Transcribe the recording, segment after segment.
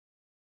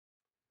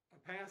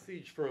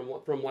Passage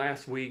from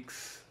last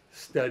week's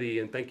study,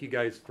 and thank you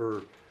guys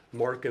for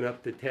marking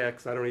up the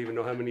text. I don't even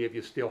know how many of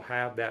you still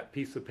have that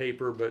piece of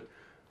paper, but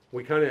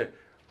we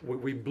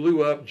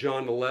blew up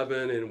John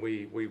 11 and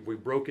we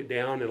broke it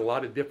down in a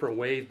lot of different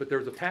ways. But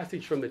there's a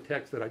passage from the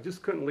text that I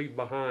just couldn't leave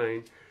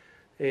behind,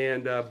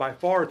 and by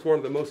far it's one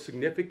of the most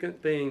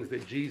significant things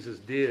that Jesus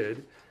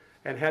did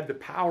and had the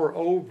power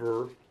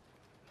over.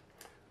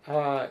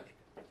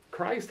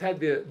 Christ had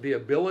the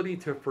ability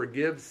to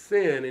forgive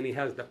sin, and he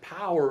has the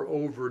power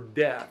over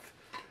death.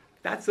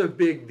 That's a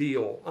big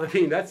deal. I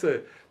mean, that's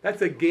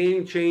a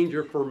game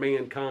changer for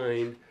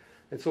mankind.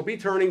 And so be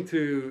turning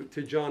to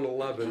John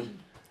 11,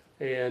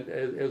 and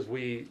as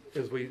we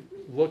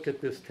look at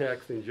this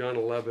text in John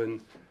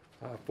 11,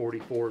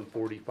 44 and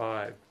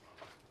 45.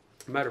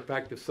 Matter of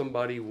fact, if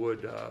somebody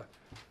would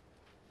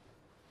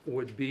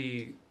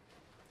be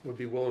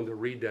willing to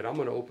read that, I'm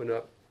going to open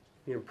up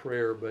in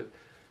prayer, but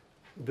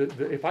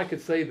if I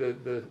could say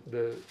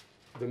the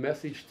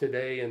message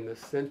today in the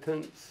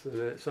sentence,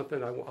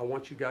 something I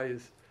want you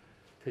guys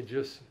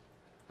to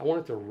I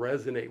want it to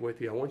resonate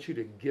with you. I want you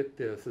to get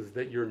this, is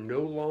that you're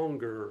no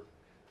longer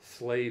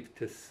slave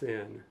to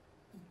sin.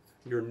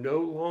 You're no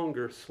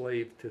longer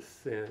slave to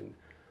sin.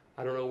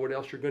 I don't know what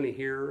else you're going to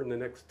hear in the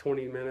next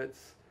 20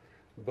 minutes,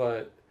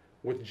 but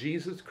with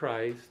Jesus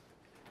Christ,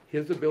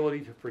 his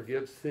ability to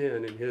forgive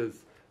sin and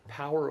his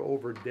power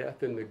over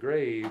death and the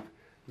grave,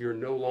 you're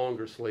no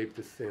longer slave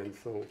to sin.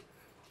 So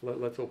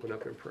let's open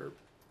up in prayer.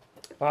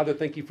 Father,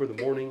 thank you for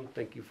the morning.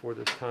 Thank you for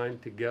this time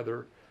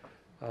together.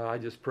 I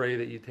just pray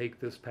that you take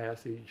this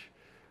passage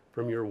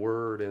from your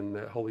word and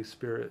the Holy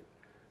Spirit,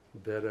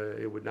 that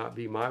it would not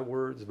be my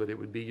words, but it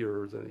would be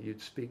yours, and that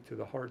you'd speak to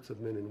the hearts of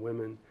men and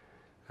women.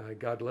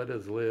 God, let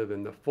us live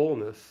in the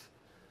fullness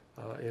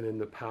and in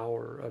the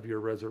power of your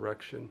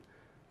resurrection.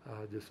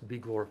 Just be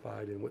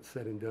glorified in what's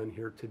said and done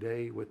here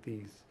today with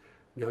these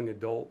young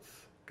adults.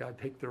 God,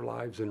 take their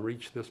lives and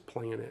reach this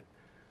planet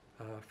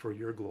for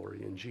your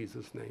glory. In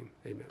Jesus' name,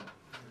 amen.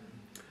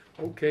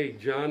 Okay,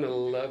 John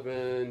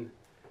 11.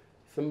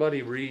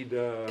 Somebody read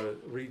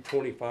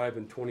 25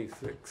 and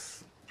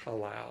 26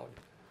 aloud.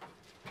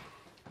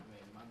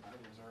 My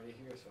Bible's already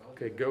here, so I'll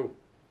Okay, do it. go.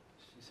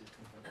 She said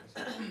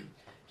 25.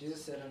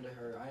 Jesus said unto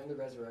her, I am the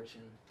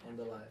resurrection and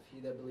the life. He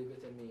that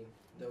believeth in me,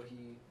 though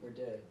he were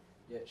dead,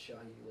 yet shall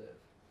he live.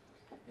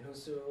 And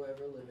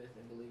whosoever liveth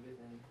and believeth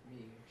in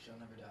me shall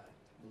never die.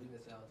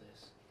 Believeth thou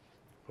this?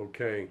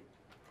 Okay.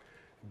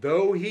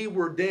 Though he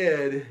were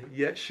dead,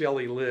 yet shall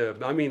he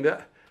live. I mean,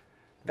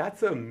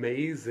 that's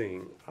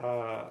amazing.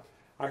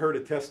 I heard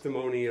a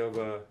testimony of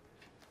a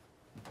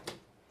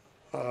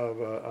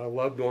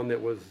loved one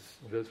that was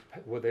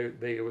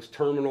it was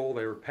terminal.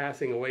 They were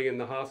passing away in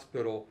the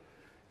hospital,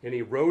 and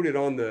he wrote it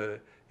on you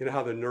know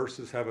how the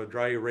nurses have a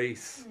dry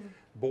erase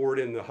board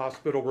in the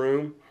hospital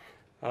room.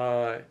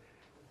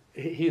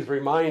 He's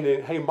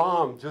reminding, hey,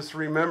 Mom, just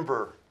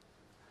remember,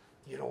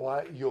 you know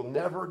what? You'll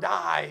never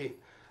die.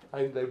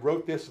 They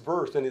wrote this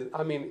verse, and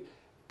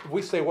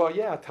we say, well,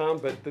 yeah, Tom,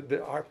 but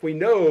we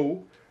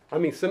know,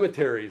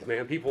 cemeteries,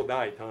 man, people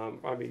die, Tom.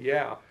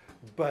 Yeah,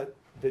 but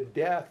the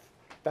death,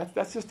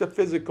 that's just a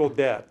physical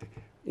death.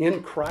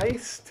 In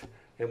Christ,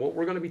 and what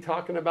we're going to be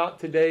talking about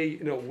today,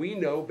 we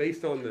know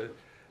based on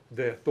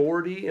the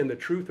authority and the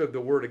truth of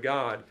the Word of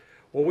God.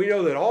 Well, we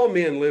know that all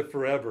men live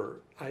forever,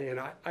 I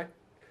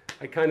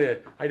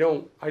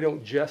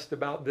don't jest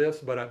about this,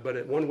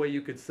 but one way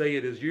you could say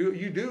it is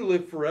you do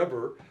live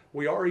forever.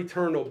 We are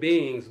eternal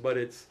beings, but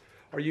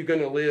are you going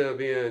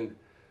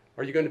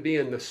to be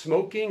in the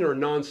smoking or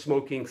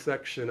non-smoking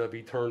section of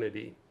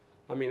eternity?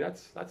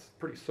 That's a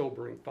pretty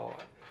sobering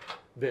thought,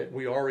 that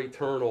we are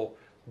eternal.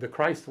 The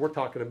Christ we're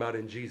talking about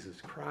in Jesus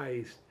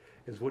Christ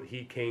is what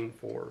he came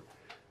for.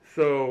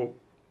 So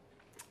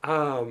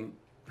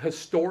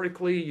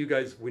historically, you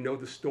guys, we know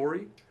the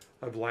story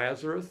of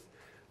Lazarus.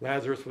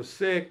 Lazarus was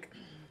sick.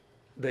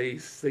 They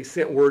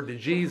sent word to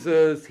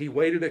Jesus. He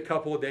waited a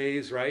couple of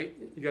days, right?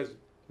 You guys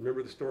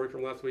remember the story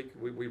from last week?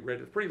 We read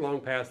it. It's a pretty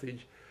long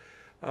passage.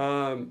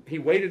 He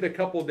waited a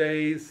couple of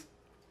days,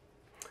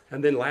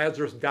 and then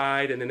Lazarus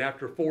died. And then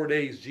after 4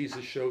 days,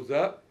 Jesus shows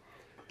up,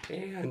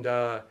 and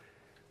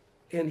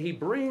he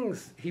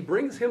brings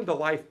him to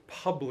life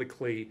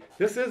publicly.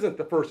 This isn't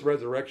the first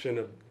resurrection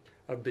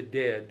of the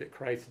dead that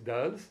Christ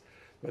does,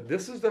 but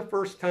this is the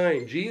first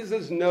time.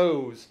 Jesus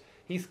knows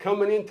he's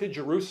coming into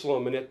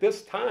Jerusalem, and at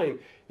this time,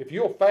 if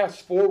you'll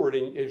fast forward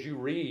and as you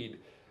read,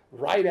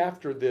 right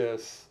after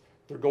this,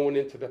 they're going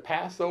into the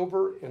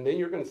Passover, and then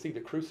you're going to see the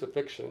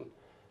crucifixion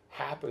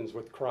happens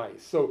with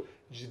Christ. So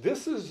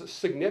this is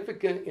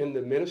significant in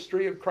the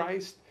ministry of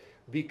Christ,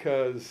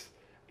 because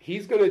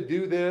he's going to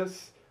do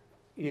this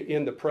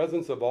in the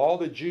presence of all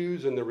the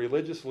Jews and the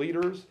religious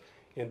leaders,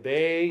 and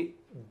they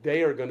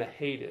are going to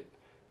hate it,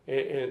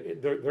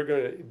 and they're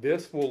going to.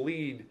 This will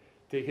lead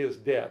to his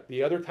death.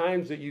 The other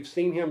times that you've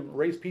seen him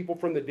raise people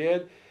from the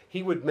dead,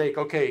 he would make,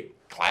 okay,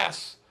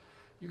 class,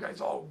 you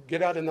guys all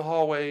get out in the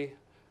hallway.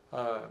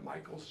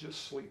 Michael's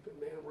just sleeping,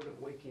 man. We're going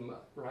to wake him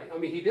up, right?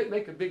 He didn't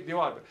make a big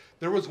deal out of it.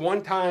 There was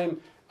one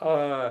time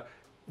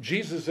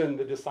Jesus and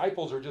the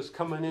disciples are just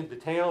coming into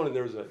town, and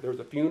there's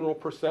a funeral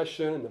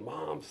procession, and the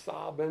mom's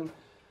sobbing.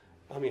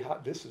 I mean,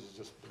 this is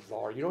just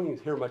bizarre. You don't even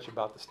hear much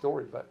about the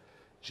story, but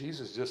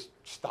Jesus just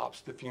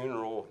stops the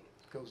funeral,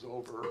 goes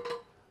over,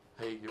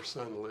 hey, your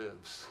son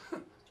lives.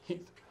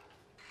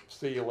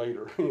 See you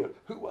later.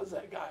 Who was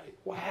that guy?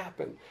 What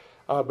happened?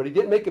 But he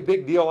didn't make a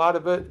big deal out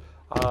of it.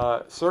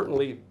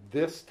 Certainly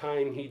this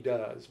time he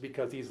does,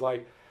 because he's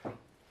like,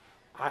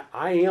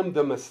 I am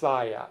the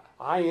Messiah.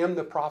 I am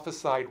the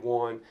prophesied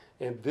one,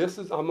 and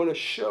I'm going to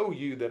show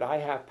you that I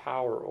have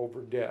power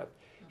over death.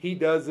 He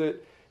does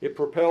it. It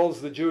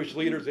propels the Jewish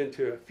leaders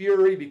into a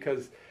fury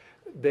because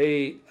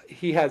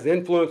he has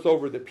influence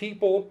over the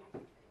people,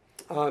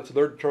 so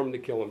they're determined to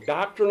kill him.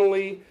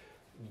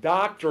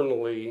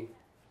 Doctrinally,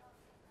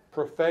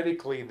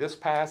 prophetically, this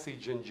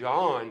passage in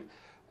John,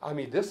 I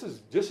mean, this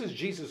is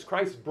Jesus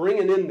Christ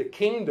bringing in the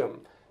kingdom.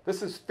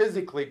 This is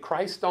physically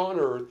Christ on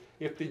earth.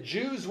 If the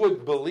Jews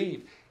would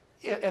believe,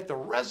 at the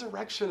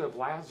resurrection of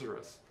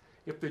Lazarus,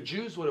 if the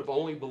Jews would have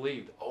only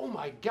believed, oh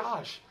my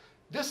gosh,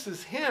 this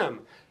is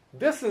him.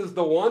 This is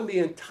the one the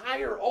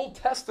entire Old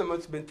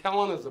Testament's been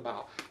telling us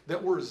about,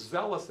 that we're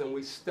zealous and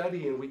we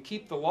study and we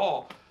keep the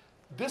law.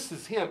 This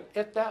is him.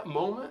 At that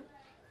moment,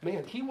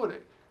 man,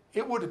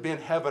 it would have been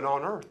heaven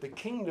on earth. The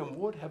kingdom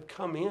would have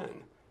come in.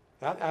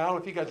 I don't know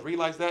if you guys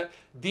realize that.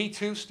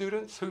 D2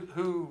 students,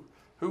 who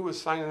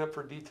was signing up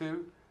for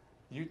D2?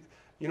 You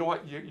know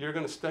what? You're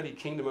going to study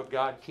kingdom of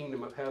God,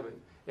 kingdom of heaven.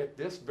 At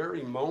this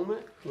very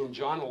moment in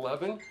John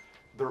 11,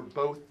 they're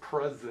both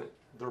present.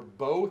 They're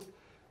both,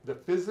 the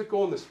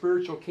physical and the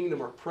spiritual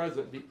kingdom are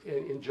present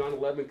in John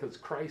 11 because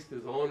Christ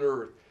is on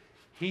earth.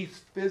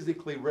 He's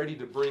physically ready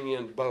to bring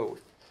in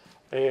both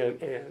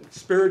and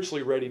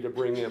spiritually ready to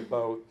bring in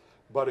both.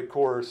 But of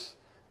course,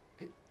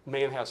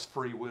 man has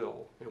free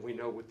will, and we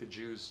know what the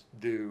Jews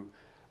do.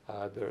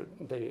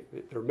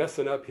 They're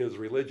messing up his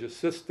religious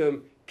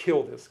system.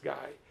 Kill this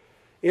guy.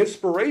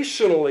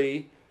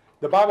 Inspirationally,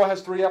 the Bible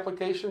has 3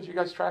 applications. You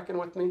guys tracking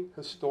with me?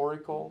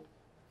 Historical,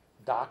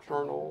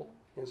 doctrinal,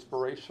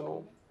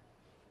 inspirational.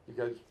 You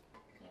guys,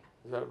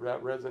 does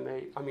that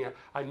resonate? I mean,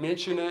 I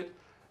mention it.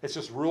 It's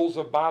just rules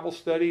of Bible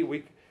study.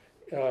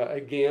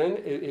 Again,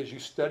 as you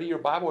study your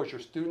Bible, as you're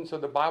students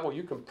of the Bible,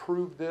 you can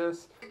prove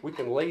this. We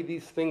can lay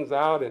these things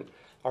out. And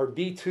our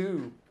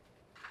D2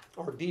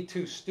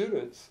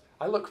 students,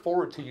 I look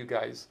forward to you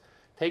guys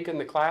taking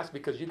the class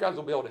because you guys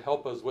will be able to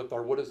help us with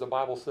our What Does the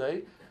Bible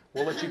Say?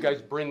 We'll let you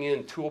guys bring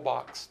in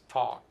toolbox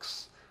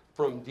talks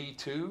from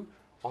D2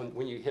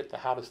 when you hit the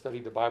How to Study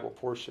the Bible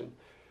portion.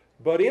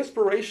 But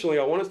inspirationally,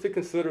 I want us to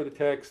consider the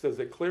text as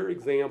a clear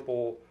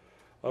example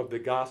of the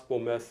gospel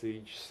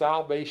message.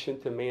 Salvation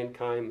to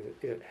mankind,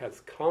 it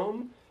has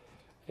come,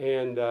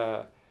 and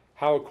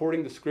how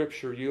according to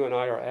Scripture, you and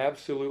I are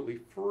absolutely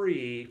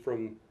free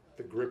from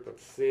the grip of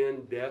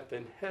sin, death,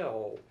 and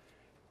hell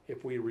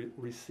if we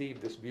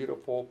receive this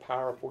beautiful,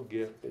 powerful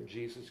gift that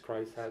Jesus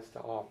Christ has to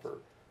offer.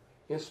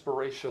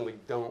 Inspirationally,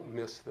 don't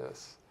miss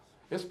this.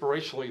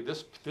 Inspirationally,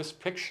 this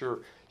picture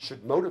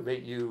should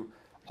motivate you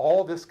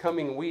all this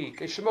coming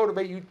week. It should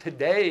motivate you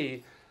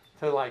today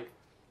to like,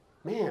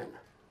 man,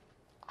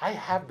 I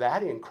have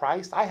that in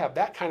Christ. I have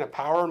that kind of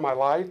power in my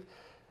life.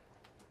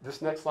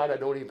 This next slide, I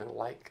don't even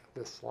like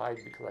this slide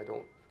because I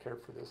don't care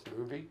for this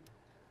movie.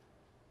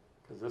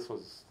 Because this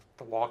was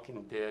The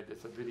Walking Dead.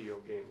 It's a video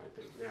game, I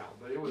think, now.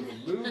 But it was a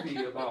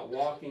movie about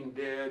Walking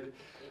Dead.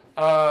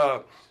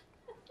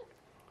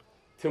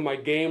 To my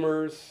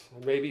gamers,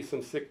 maybe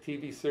some sick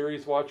TV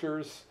series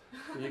watchers,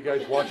 you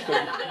guys watched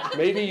them.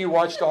 Maybe you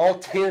watched all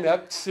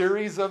 10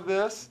 series of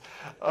this.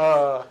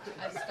 So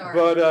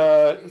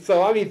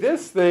I mean,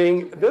 this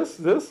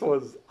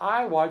was,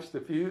 I watched a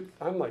few.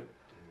 I'm like,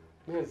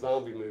 man,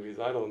 zombie movies,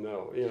 I don't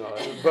know,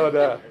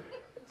 But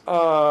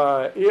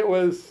it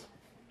was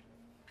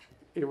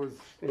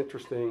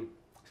interesting.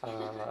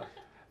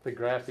 The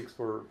graphics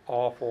were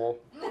awful.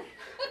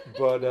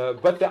 But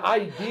the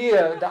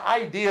idea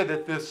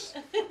that this,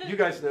 you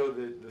guys know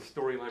the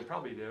storyline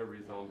probably to every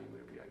zombie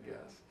movie, I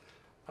guess.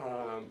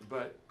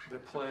 But the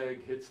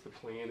plague hits the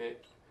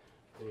planet,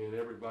 and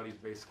everybody's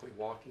basically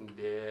walking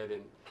dead,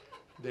 and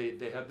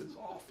they have this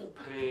awful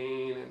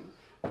pain, and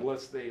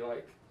unless they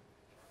like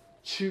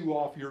chew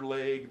off your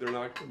leg, they're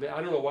not.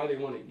 I don't know why they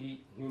want to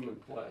eat human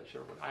flesh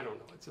or what. I don't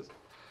know. It's just,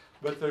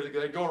 but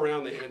they go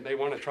around and they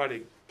want to try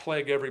to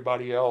plague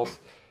everybody else.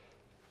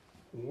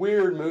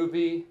 Weird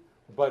movie.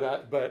 But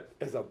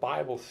as a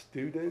Bible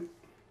student,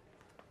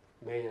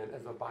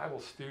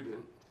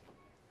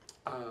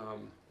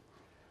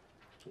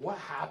 what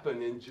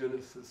happened in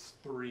Genesis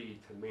 3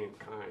 to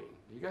mankind?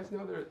 Do you guys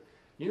know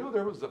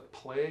there was a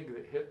plague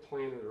that hit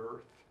planet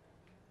Earth?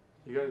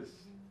 You guys,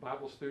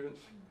 Bible students?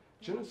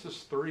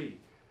 Genesis 3,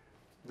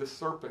 the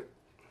serpent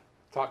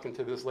talking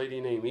to this lady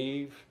named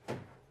Eve,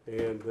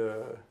 and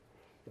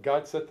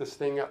God set this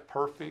thing up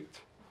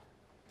perfect.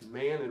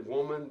 Man and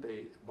woman,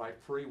 by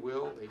free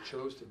will, they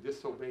chose to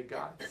disobey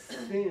God.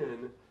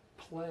 Sin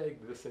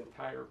plagued this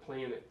entire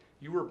planet.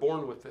 You were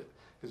born with it.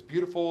 As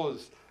beautiful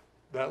as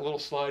that little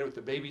slide with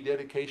the baby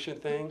dedication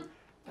thing,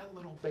 that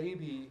little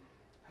baby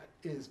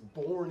is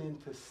born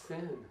into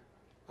sin.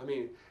 I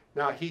mean,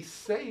 now he's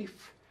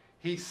safe.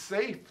 He's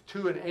safe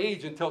to an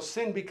age until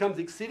sin becomes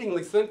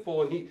exceedingly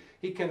sinful, and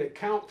he can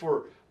account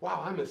for,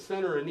 wow, I'm a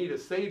sinner in need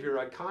of Savior.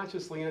 I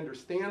consciously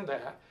understand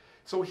that.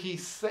 So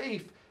he's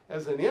safe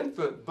as an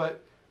infant,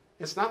 but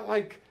it's not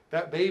like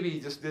that baby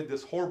just did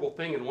this horrible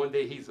thing and one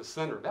day he's a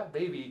sinner. That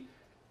baby,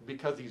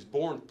 because he's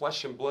born,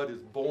 flesh and blood,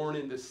 is born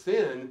into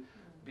sin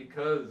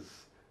because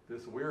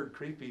this weird,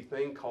 creepy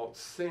thing called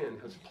sin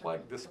has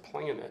plagued this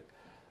planet.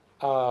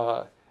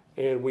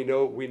 And we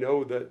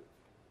know that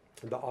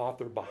the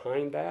author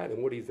behind that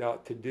and what he's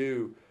out to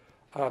do.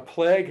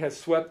 Plague has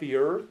swept the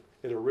earth.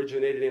 It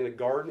originated in the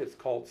garden. It's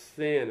called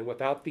sin. And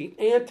without the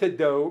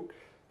antidote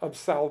of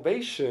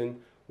salvation,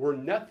 we're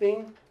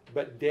nothing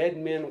but dead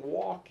men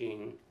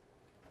walking.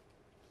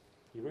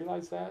 You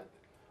realize that?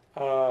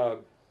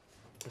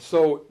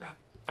 So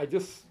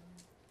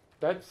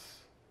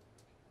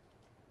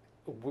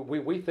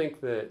we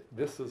think that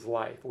this is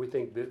life. We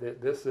think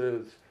that this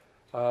is,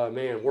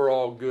 man, we're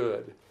all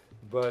good.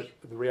 But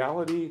the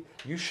reality,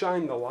 you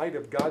shine the light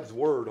of God's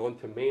word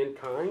onto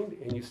mankind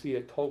and you see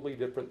a totally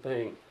different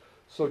thing.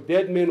 So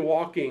dead men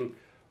walking,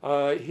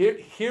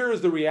 here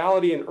is the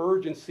reality and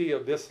urgency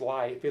of this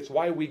life. It's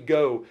why we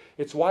go.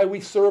 It's why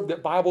we served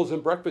at Bibles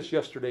and Breakfast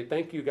yesterday.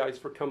 Thank you guys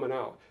for coming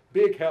out.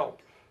 Big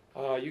help.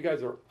 You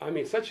guys are,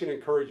 such an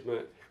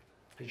encouragement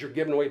as you're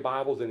giving away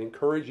Bibles and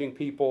encouraging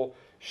people,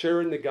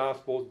 sharing the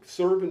gospel,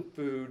 serving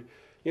food.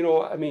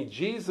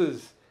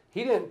 Jesus,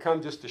 he didn't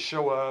come just to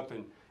show up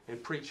and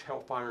preach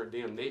hellfire and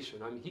damnation.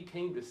 He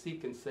came to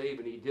seek and save,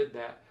 and he did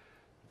that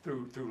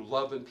through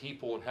loving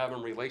people and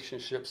having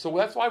relationships. So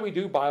that's why we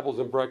do Bibles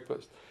and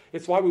Breakfast.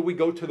 It's why we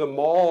go to the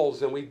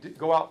malls and we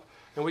go out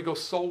and we go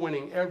soul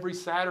winning every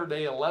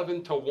Saturday,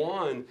 11 to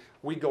 1.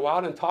 We go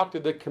out and talk to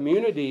the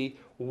community.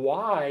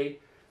 Why?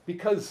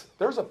 Because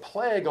there's a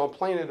plague on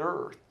planet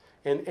Earth.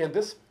 And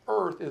this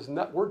earth is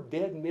not, we're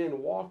dead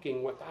men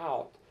walking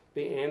without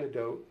the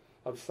antidote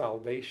of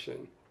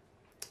salvation.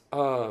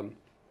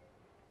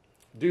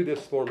 Do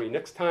this for me.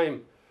 Next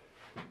time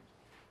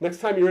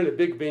you're in a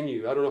big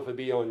venue, I don't know if it'll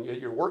be on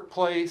your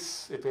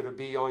workplace, if it'll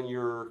be on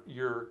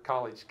your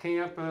college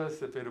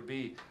campus, if it'll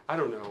be, I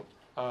don't know,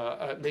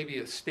 maybe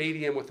a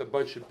stadium with a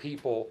bunch of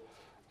people.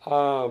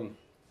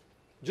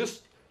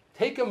 Just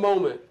take a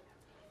moment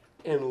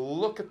and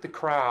look at the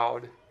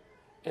crowd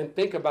and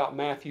think about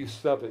Matthew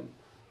 7.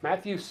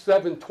 Matthew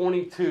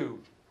 7:22.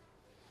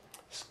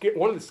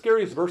 One of the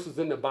scariest verses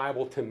in the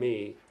Bible to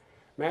me.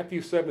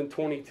 Matthew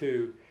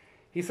 7:22.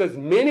 He says,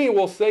 many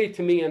will say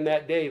to me in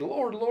that day,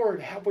 Lord,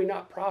 Lord, have we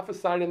not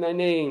prophesied in thy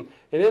name?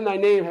 And in thy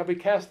name have we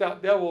cast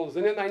out devils?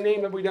 And in thy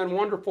name have we done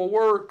wonderful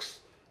works?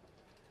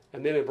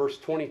 And then in verse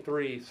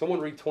 23, someone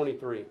read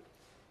 23. And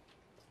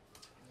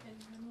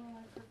when will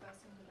I profess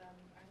unto them,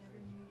 I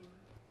never knew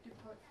you.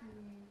 Depart from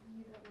me,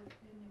 ye that work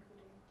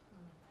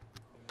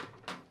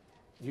iniquity.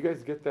 You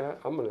guys get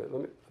that?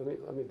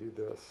 Let me do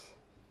this.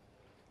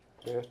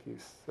 Matthew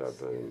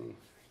 7,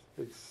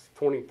 it's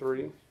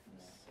 23.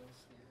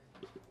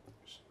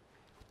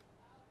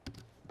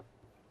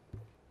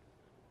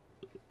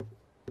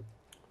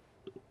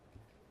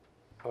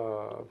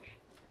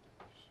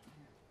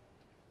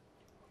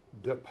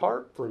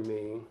 Depart from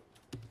me,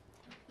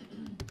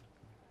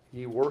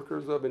 ye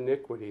workers of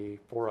iniquity,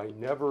 for I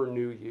never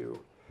knew you.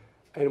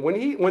 And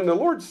when the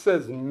Lord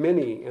says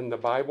many in the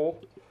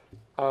Bible,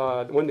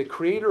 when the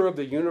creator of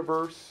the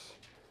universe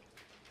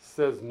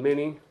says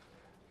many,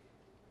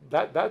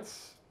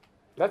 that's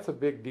a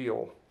big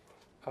deal.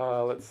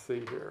 Let's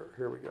see here.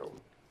 Here we go.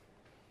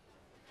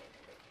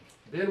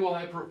 Then will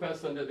I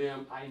profess unto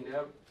them, I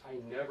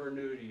never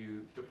knew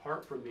you.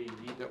 Depart from me,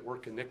 ye that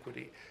work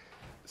iniquity.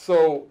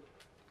 So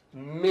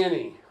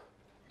many.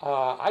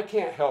 I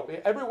can't help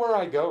it. Everywhere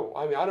I go.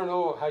 I don't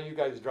know how you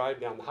guys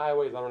drive down the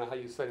highways. I don't know how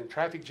you sit in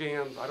traffic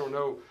jams. I don't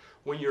know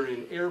when you're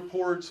in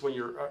airports, when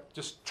you're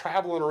just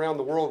traveling around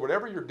the world,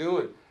 whatever you're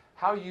doing,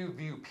 how you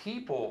view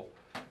people.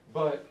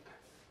 But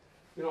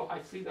I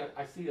see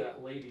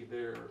that lady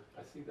there.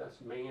 I see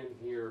this man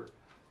here.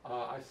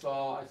 I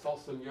saw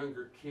some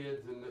younger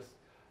kids in this.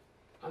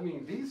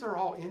 These are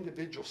all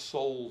individual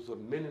souls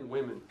of men and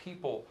women,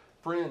 people,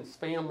 friends,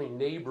 family,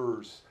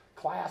 neighbors,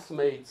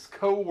 classmates,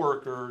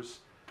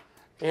 co-workers.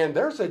 And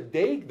there's a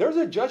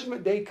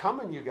judgment day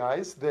coming, you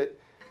guys, that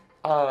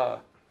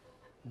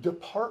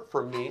depart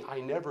from me, I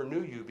never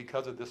knew you,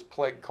 because of this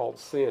plague called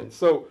sin.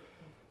 So,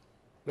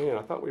 man,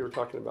 I thought we were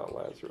talking about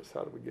Lazarus.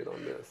 How did we get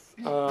on this?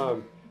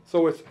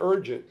 So it's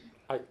urgent.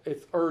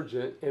 It's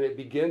urgent, and it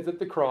begins at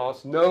the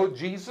cross. No,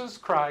 Jesus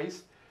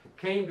Christ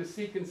came to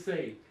seek and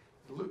save.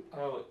 Luke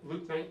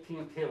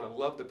 19:10, I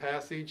love the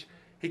passage.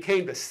 He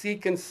came to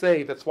seek and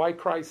save. That's why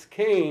Christ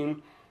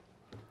came,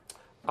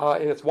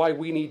 and it's why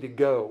we need to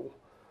go.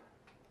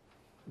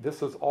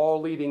 This is all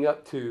leading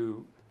up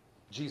to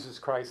Jesus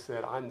Christ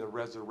said, I'm the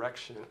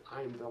resurrection,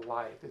 I'm the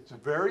life. It's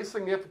very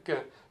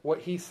significant what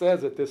he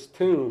says at this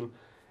tomb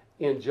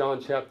in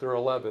John chapter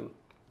 11.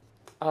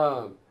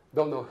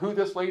 Don't know who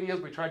this lady is.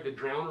 We tried to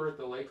drown her at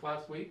the lake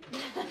last week.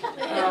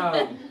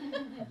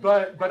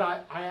 But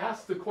I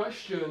asked the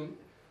question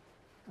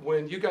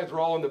when you guys were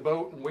all in the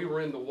boat and we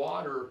were in the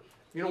water.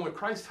 You know, when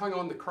Christ hung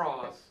on the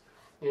cross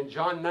in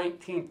John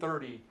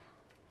 19:30,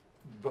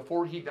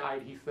 before he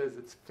died, he says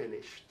it's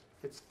finished.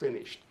 It's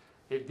finished.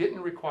 It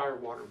didn't require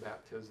water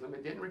baptism.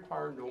 It didn't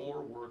require no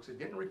more works. It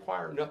didn't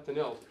require nothing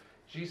else.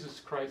 Jesus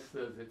Christ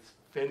says it's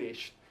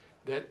finished.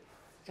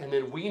 And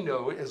then we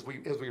know, as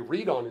we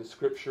read on in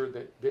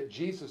Scripture, that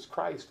Jesus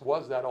Christ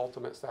was that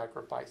ultimate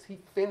sacrifice. He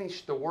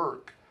finished the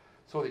work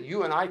so that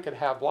you and I could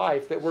have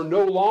life, that we're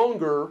no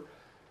longer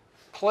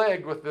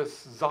plagued with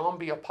this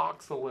zombie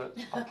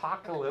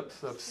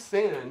apocalypse of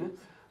sin.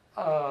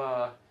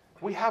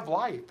 We have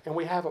life, and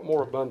we have it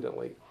more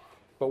abundantly.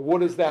 But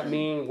what does that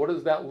mean? What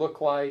does that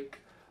look like?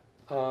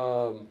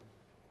 The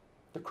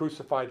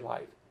crucified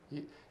life.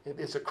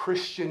 It's a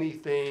Christian-y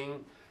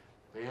thing.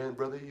 Man,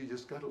 brother, you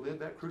just got to live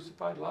that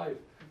crucified life.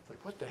 It's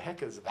like, what the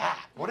heck is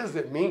that? What does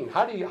it mean?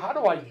 How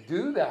do I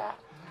do that?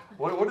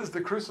 What is the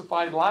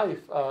crucified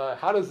life?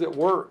 How does it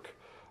work?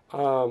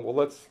 Well,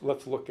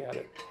 let's look at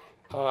it.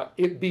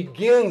 It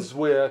begins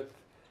with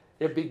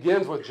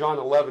John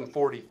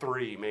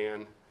 11:43.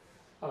 Man,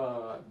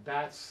 I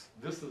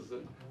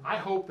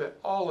hope that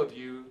all of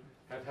you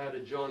have had a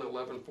John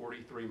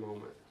 11:43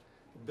 moment.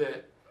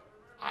 That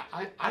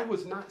I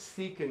was not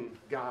seeking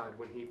God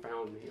when He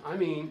found me. I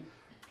mean,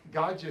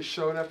 God just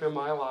showed up in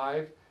my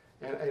life,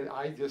 and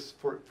I just,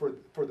 for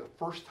the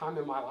first time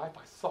in my life,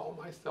 I saw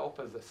myself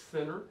as a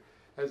sinner,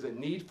 as a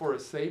need for a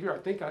Savior. I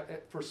think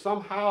for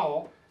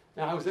somehow,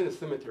 and I was in a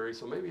cemetery,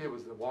 so maybe it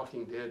was the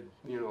Walking Dead,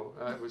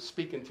 it was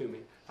speaking to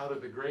me out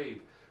of the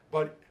grave.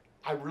 But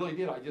I really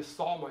did. I just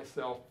saw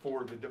myself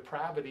for the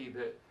depravity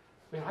that,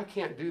 man, I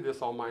can't do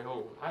this on my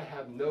own. I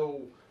have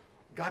no,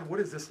 God, what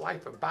is this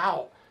life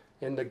about?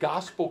 And the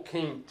gospel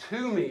came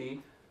to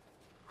me.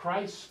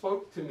 Christ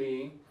spoke to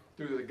me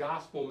through the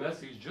gospel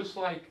message, just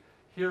like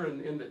here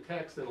in the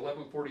text in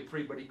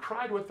 11:43. But He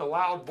cried with a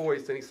loud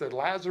voice, and He said,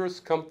 Lazarus,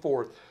 come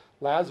forth.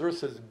 Lazarus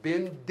has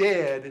been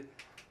dead.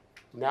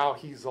 Now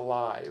he's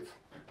alive.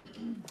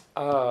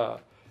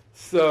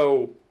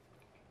 So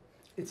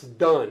it's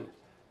done.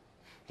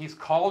 He's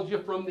called you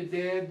from the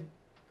dead.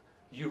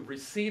 You've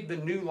received the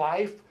new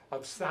life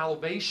of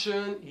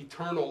salvation,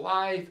 eternal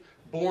life,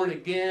 born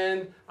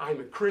again. I'm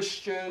a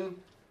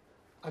Christian.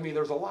 I mean,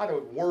 there's a lot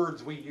of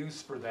words we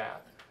use for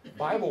that.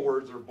 Bible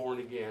words are born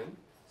again,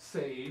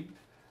 saved.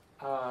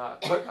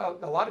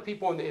 But a lot of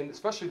people,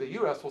 especially the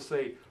U.S., will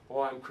say,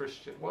 well, I'm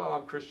Christian. Well,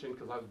 I'm Christian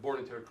because I was born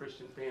into a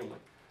Christian family.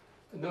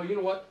 No, you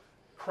know what?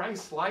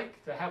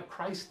 Christ-like, to have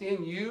Christ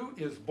in you,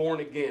 is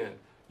born again.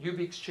 You've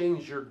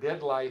exchanged your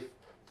dead life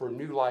for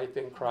new life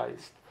in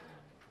Christ.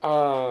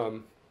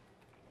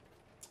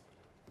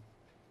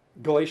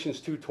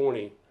 Galatians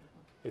 2:20.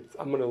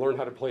 I'm going to learn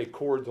how to play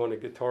chords on a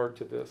guitar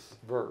to this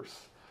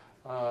verse.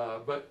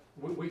 But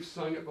we've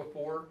sung it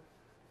before.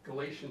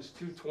 Galatians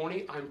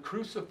 2:20. I'm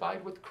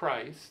crucified with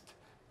Christ.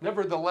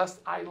 Nevertheless,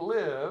 I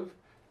live.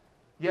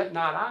 Yet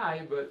not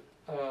I, but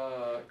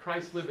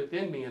Christ liveth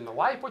in me. And the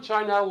life which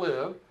I now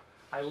live,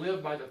 I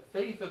live by the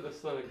faith of the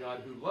Son of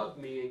God who loved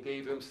me and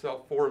gave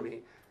Himself for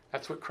me.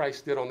 That's what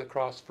Christ did on the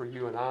cross for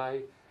you and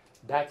I.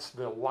 That's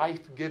the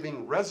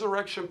life-giving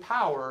resurrection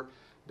power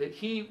that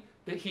He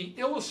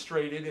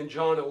illustrated in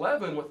John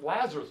 11 with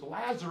Lazarus.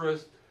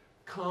 Lazarus,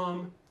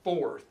 come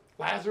forth.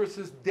 Lazarus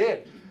is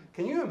dead.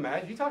 Can you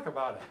imagine? You talk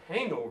about a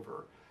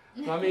hangover.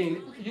 I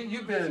mean,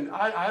 you've been,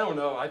 I don't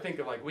know, I think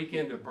of like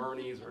Weekend at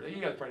Bernie's, or you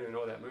guys probably don't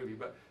know that movie,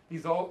 but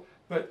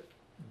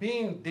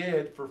being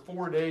dead for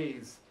 4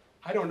 days,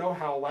 I don't know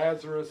how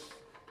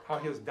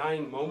his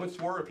dying moments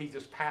were, if he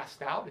just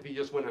passed out, if he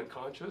just went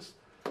unconscious,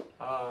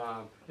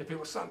 if it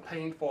was some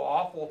painful,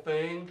 awful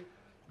thing,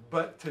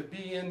 but to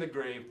be in the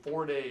grave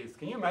 4 days,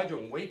 can you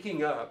imagine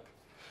waking up,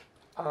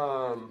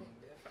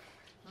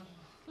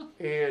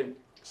 and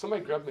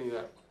somebody grab me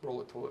that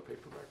roll of toilet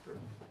paper back there.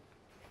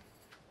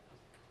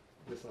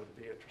 This ought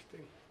to be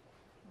interesting.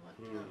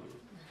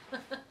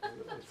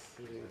 Let's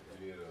see.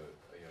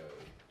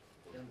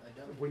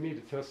 We need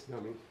a test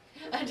dummy.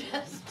 A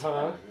test.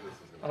 Huh?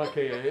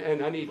 Okay,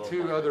 and I need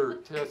two other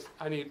tests.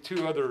 I need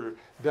 2 other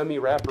dummy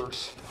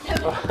wrappers.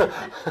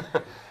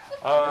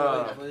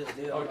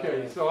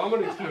 Okay, so I'm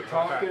going to keep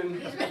talking.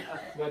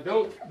 Now,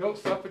 don't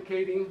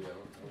suffocate him,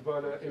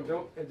 but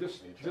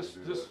just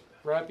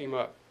wrap him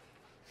up.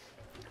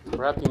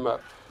 Wrap him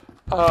up.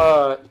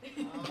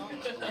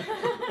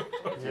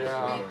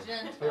 Yeah.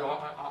 Here,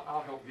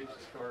 I'll help get you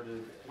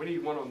started. We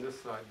need one on this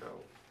side,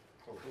 though.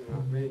 You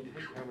know, man, you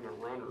hate having a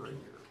runner in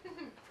your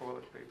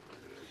toilet paper.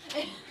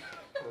 Okay.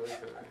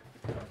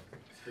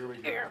 Here we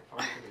go.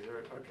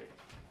 Okay.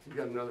 You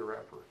got another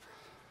wrapper.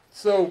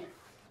 So,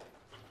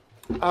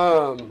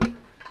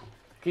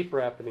 keep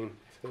wrapping him.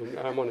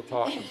 I want to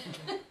talk.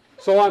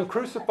 So I'm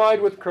crucified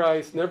with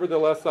Christ.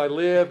 Nevertheless, I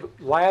live.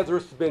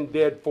 Lazarus has been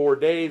dead 4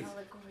 days.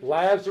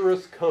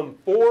 Lazarus, come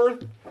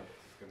forth.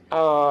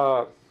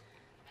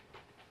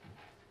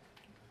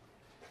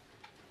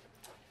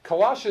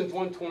 Colossians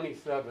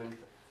 1:27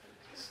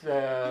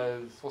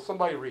 says, well,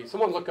 somebody read.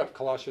 Someone look up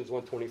Colossians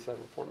 1:27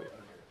 for me.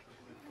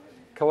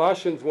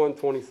 Colossians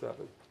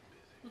 1:27.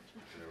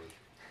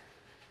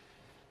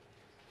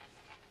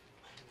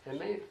 And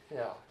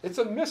it's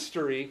a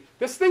mystery.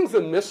 This thing's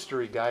a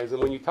mystery, guys.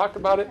 And when you talk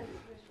about it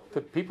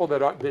to people that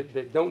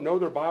don't know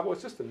their Bible,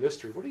 it's just a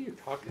mystery. What are you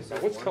talking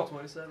about? What's called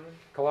 127?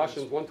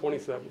 Colossians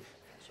 1:27?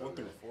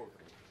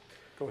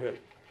 Go ahead.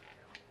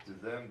 To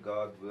them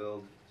God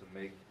willed to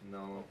make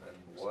known and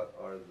what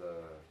are the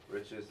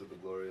riches of the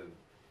glory of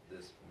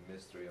this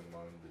mystery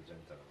among the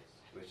Gentiles,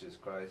 which is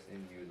Christ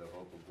in you, the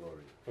hope of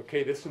glory.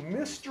 Okay, this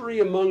mystery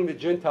among the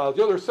Gentiles.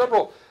 You know, there's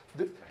several,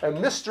 a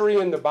mystery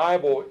in the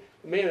Bible.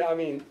 Man, I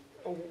mean,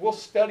 we'll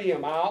study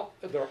them out.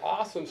 They're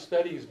awesome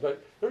studies,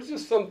 but there's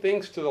just some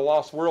things to the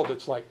lost world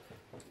that's like,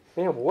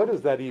 man, what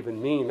does that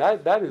even mean?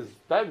 That's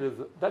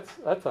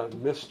a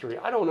mystery.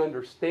 I don't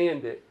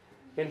understand it.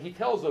 And he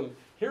tells them,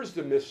 here's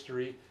the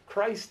mystery: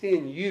 Christ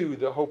in you,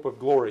 the hope of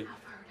glory.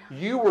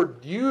 You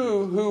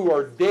who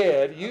are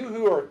dead, you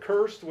who are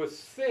cursed with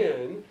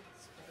sin,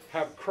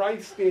 have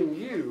Christ in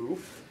you,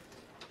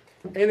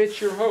 and it's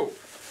your hope.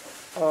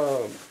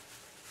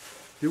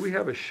 Do we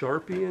have a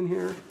Sharpie in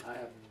here? I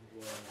have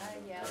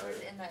Yeah, there's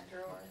in that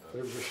drawer.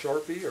 There's a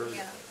Sharpie, or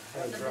Yeah.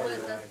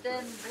 The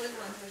thin blue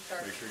ones are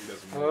sharp. Make sure he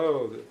doesn't move.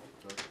 oh,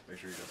 Make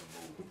sure he doesn't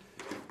move.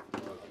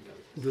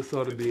 this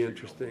ought to be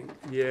interesting.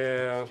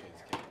 Yeah.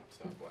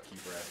 Keep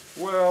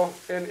rapping. Well,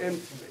 and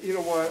you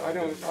know what? I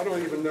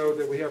don't even know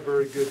that we have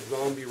very good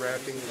zombie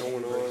rapping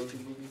going on.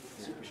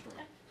 super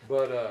strong.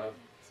 But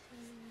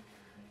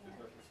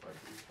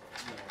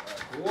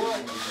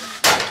what?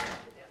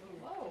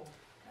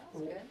 Whoa, that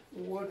was good.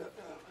 What?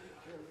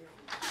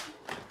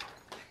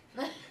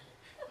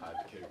 Hide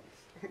the cables.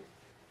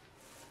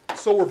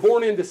 So we're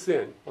born into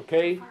sin,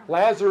 okay?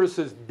 Lazarus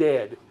is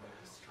dead.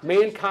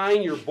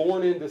 Mankind, you're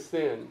born into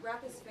sin.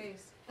 Wrap his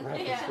face. Wrap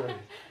his Yeah. face,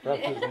 wrap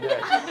his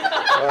neck.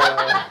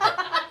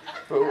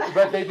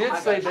 But they did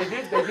say they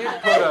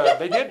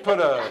did put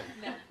a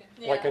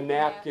like a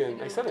napkin.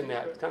 They said a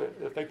napkin. Kind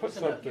of if they put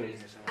something.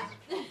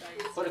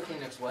 Put a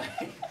Kleenex away.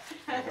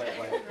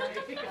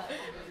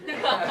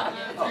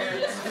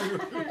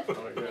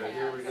 Okay,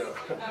 here we go.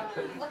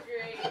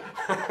 Great.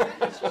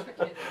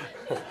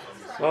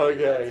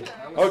 Okay.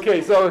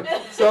 Okay.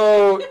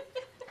 So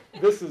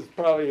this is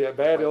probably a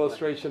bad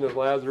illustration of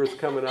Lazarus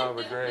coming out of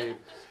a grave.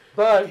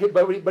 But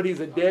he's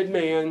a dead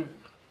man.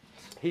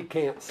 He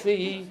can't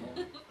see.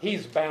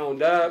 He's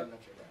bound up.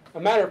 A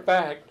matter of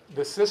fact,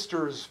 the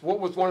sisters, what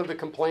was one of the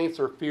complaints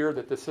or fear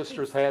that the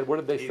sisters had? What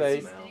did they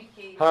say?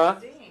 Huh?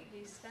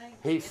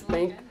 He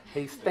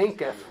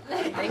stinketh.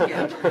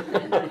 I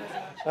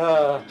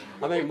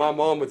think my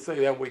mom would say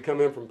that when we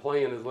come in from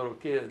playing as little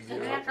kids. You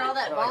And know? after all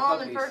that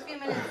balm and perfume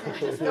and it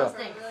still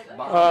stinks.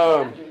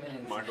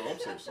 Michael, I'm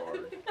so sorry.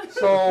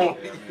 So,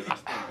 Yeah, man, I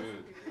still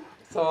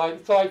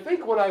good. so I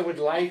think what I would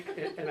like,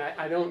 and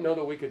I don't know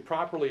that we could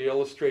properly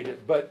illustrate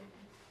it, but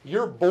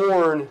you're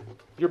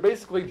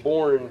basically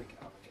born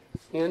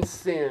in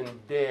sin,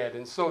 dead.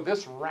 And so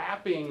this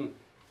wrapping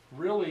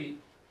really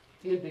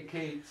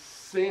indicates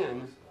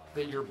sin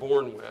that you're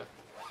born with.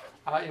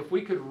 If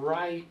we could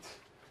write,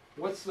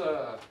 what's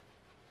a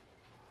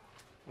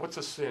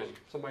sin?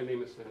 Somebody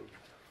name a sin.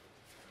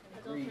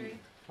 Adultery.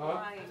 Huh?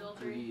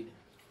 Adultery.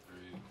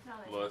 Greed.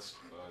 Lust.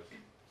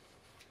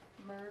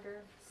 Murder,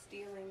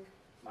 stealing.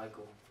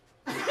 Michael.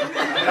 I'm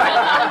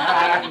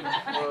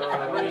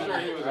pretty sure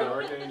he was an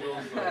archangel.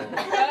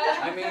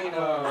 I mean,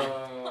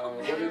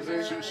 What is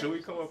it? Should we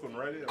come up and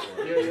write it?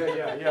 Or?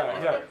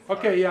 Yeah.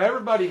 Okay, yeah,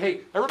 everybody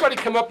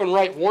come up and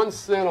write one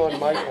sin on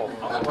Michael.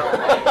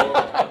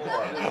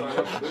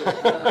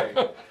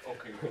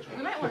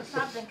 We might want to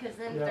stop them because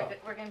then Yeah.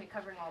 we're going to be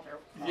covering all their.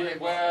 Yeah,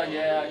 well,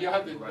 yeah, you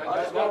have to.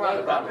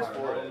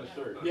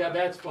 Yeah,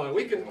 that's fine.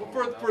 We can,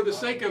 for the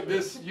sake of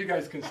this, you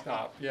guys can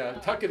stop. Yeah,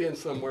 tuck it in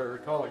somewhere.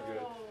 Call it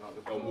good.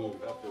 Don't move.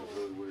 That feels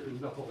really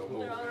weird. No. Don't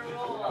move. I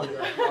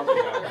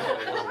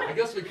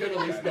guess we could at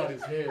least got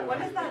his head.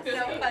 What is that?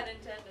 No pun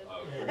intended.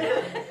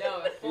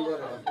 No, it's full.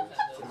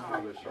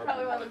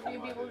 Probably one of the few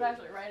people who's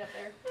actually right up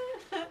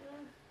there.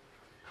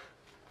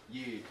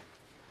 Yeah.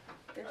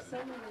 There's so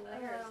many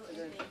layers to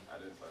this. I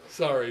didn't say that.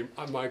 Sorry,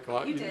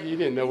 Michael. You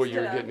didn't know what you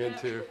were getting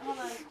into. Hold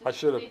on. I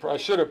should have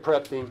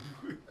prepped him.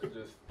 I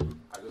just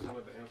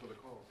wanted to answer the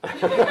call.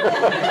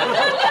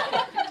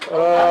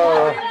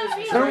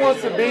 Who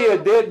wants to be a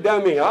dead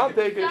dummy? I'll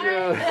take it.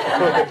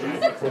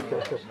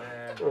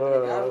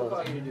 God will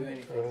call you to do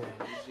anything. Man.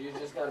 You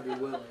just gotta be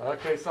willing.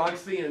 Okay, so I'm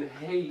seeing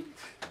hate.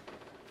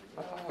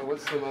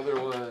 What's some other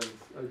ones?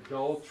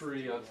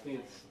 Adultery. I'm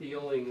seeing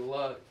stealing,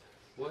 lust.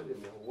 What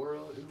in the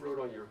world? Who wrote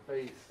on your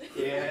face?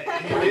 Yeah,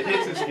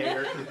 it's a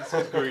scare. This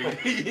is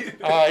greed.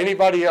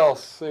 Anybody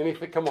else?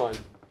 Anything? Come on.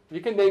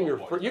 You can name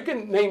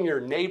your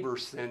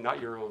neighbor's sin,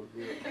 not your own.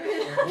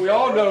 We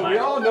all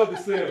know the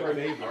sin of our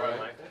neighbor,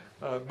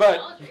 right?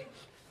 But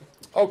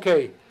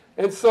okay,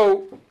 and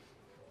so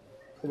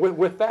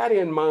with that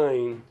in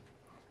mind,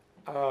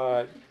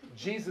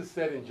 Jesus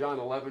said in John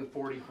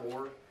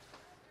 11:44.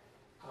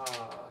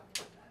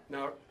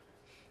 Now,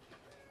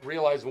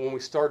 realize when we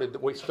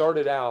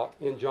started out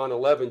in John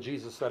 11,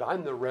 Jesus said,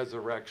 I'm the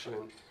resurrection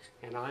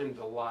and I'm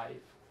the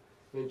life.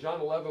 In John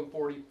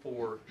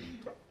 11:44,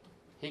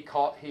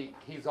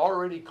 he's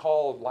already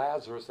called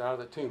Lazarus out of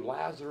the tomb.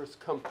 Lazarus,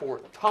 come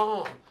forth.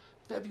 Tom,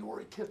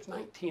 February 10th,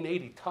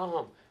 1980,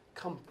 Tom,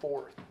 come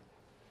forth.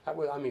 That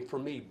was, for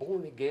me,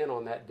 born again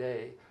on that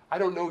day. I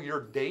don't know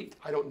your date.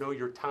 I don't know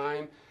your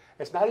time.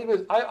 It's not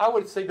even, I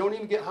would say don't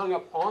even get hung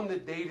up on the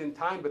date and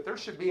time, but there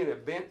should be an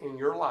event in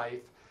your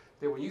life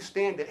that when you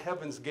stand at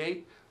heaven's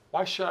gate,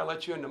 why should I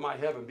let you into my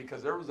heaven?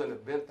 Because there was an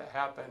event that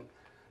happened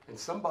and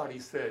somebody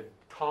said,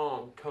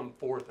 Tom, come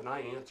forth, and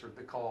I answered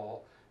the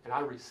call and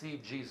I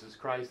received Jesus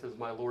Christ as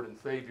my Lord and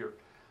Savior.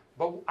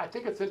 But I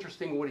think it's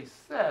interesting what he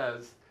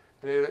says,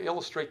 and it'll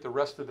illustrate the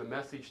rest of the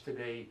message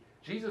today.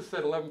 Jesus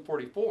said,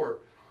 11:44,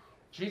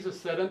 Jesus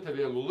said unto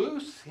them,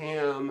 loose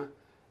him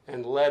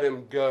and let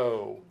him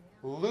go.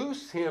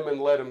 Loose him and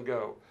let him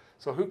go.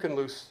 So who can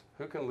loose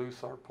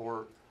our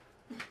poor?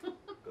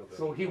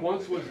 So he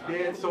once was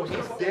dead. So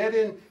he's dead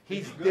in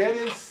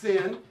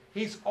sin.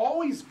 He's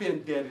always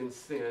been dead in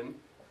sin.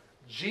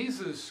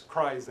 Jesus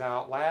cries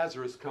out,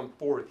 Lazarus, come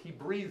forth. He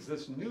breathes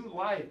this new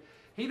life.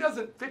 He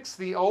doesn't fix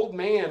the old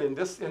man in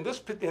this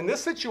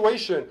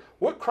situation.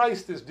 What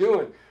Christ is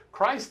doing,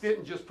 Christ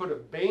didn't just put a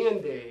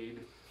Band-Aid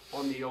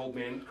on the old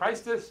man.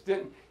 Christ just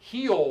didn't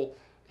heal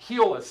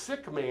a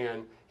sick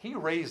man. He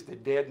raised a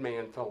dead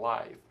man to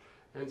life.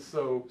 And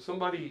so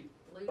somebody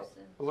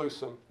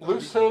loose him.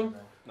 Loose him.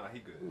 No, he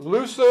good.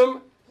 Loose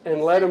him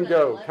and let him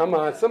go. Come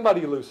on,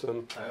 somebody loose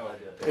him.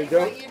 Hey,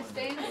 don't.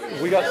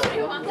 We got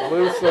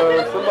loose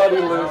him. Somebody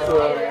loose him.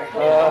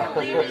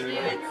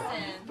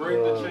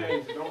 Break the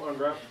chains. Don't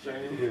unwrap the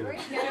chains.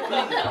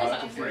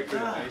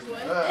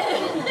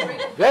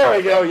 There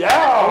we go.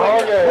 Yeah.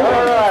 Okay.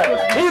 All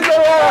right. He's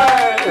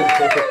alive.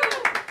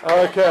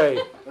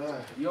 Okay.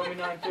 You owe me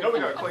 $9.50. You know we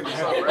gotta clean this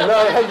up, right?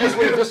 No, hey, just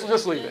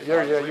leave it.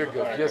 You're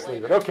good. Just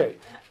leave it. Okay.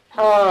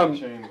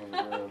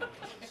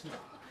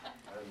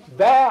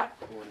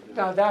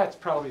 That's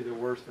probably the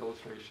worst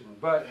illustration,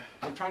 but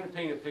I'm trying to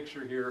paint a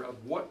picture here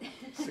of what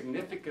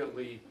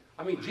significantly,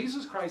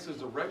 Jesus Christ is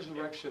the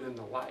resurrection and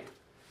the life.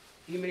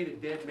 He made a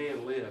dead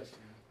man live.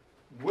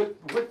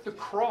 With the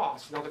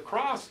cross. Now the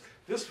cross,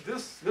 this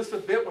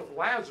event with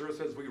Lazarus,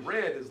 as we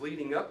read, is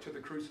leading up to the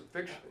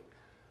crucifixion.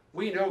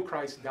 We know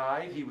Christ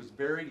died, he was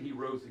buried, he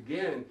rose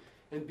again,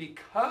 and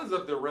because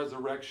of the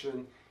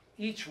resurrection,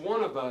 each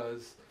one of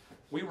us,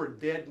 we were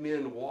dead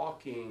men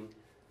walking.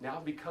 Now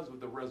because of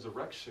the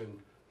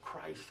resurrection,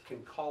 Christ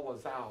can call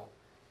us out.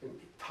 And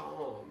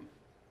Tom,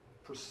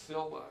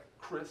 Priscilla,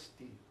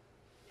 Christy,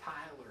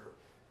 Tyler,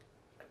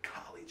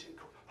 college and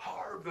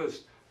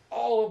harvest,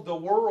 all of the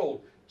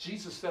world.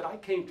 Jesus said, I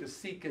came to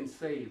seek and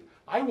save.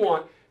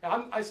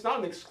 It's not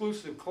an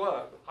exclusive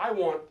club. I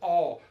want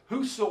all.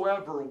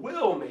 Whosoever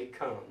will may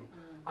come.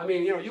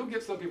 You'll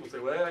get some people say,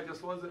 well,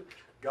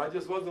 God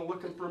just wasn't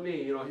looking for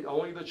me.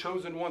 Only the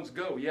chosen ones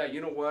go. Yeah,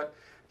 you know what?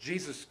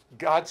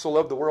 God so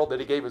loved the world that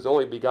he gave his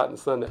only begotten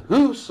Son, that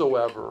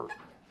whosoever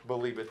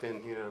believeth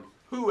in him,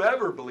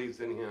 whoever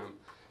believes in him,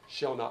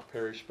 shall not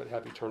perish but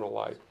have eternal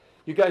life.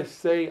 You guys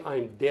say,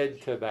 I'm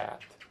dead to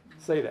that.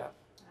 Say that.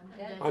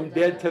 I'm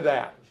dead to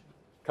that.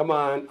 Come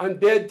on, I'm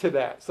dead to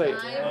that. Say it.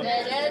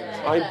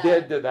 I'm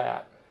dead to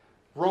that.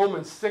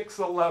 Romans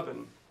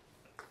 6:11.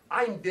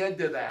 I'm dead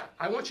to that.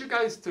 I want you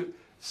guys to,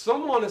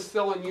 someone is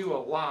selling you a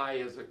lie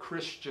as a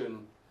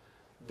Christian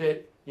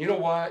that, you know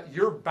what,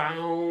 you're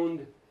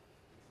bound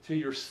to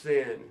your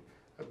sin.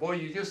 Boy,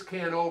 you just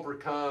can't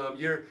overcome.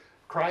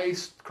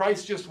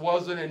 Christ just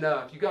wasn't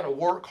enough. You got to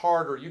work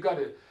harder. You got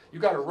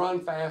to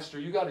run faster.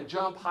 You got to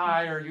jump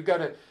higher. You got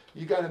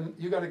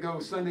to go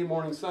Sunday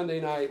morning,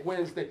 Sunday night,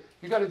 Wednesday.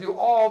 You got to do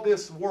all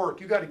this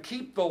work. You got to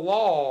keep the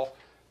law.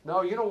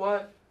 No, you know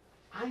what?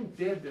 I'm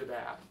dead to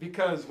that.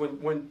 Because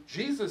when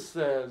Jesus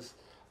says,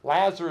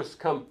 Lazarus,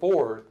 come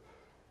forth,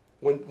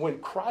 when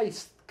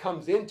Christ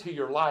comes into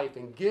your life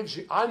and gives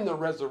you, I'm the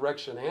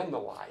resurrection and the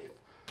life,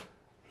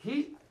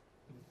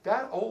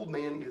 that old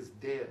man is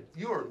dead.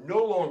 You are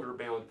no longer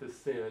bound to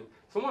sin.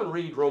 Someone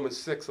read Romans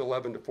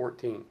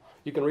 6:11-14.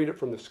 You can read it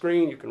from the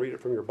screen, you can read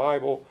it from your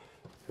Bible,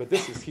 but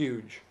this is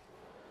huge.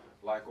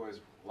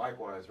 Likewise,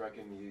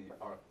 reckon ye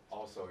are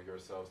also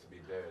yourselves to be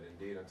dead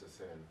indeed unto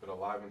sin, but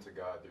alive unto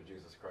God through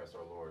Jesus Christ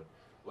our Lord.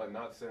 Let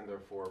not sin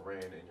therefore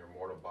reign in your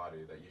mortal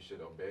body, that ye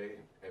should obey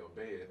it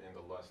in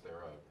the lust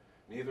thereof.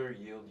 Neither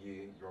yield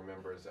ye your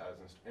members as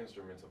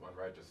instruments of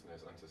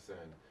unrighteousness unto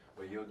sin,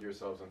 but yield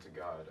yourselves unto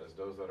God as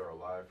those that are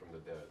alive from the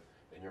dead,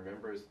 and your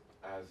members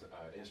as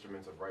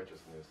instruments of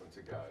righteousness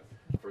unto God.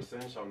 For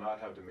sin shall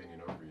not have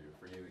dominion over you,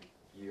 for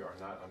ye are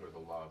not under the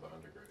law, but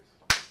under grace.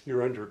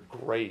 You're under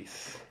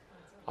grace.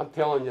 I'm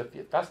telling you,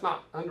 if that's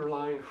not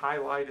underlined,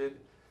 highlighted,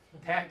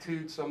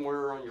 tattooed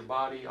somewhere on your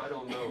body, I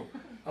don't know.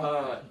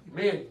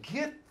 Man,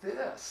 get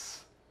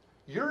this.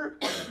 You're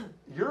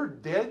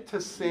dead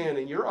to sin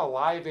and you're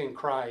alive in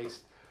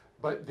Christ,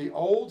 but the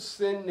old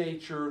sin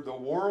nature, the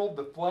world,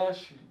 the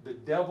flesh, the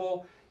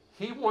devil,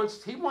 he wants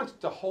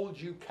to hold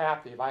you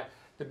captive.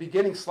 the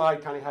beginning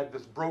slide kind of had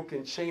this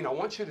broken chain. I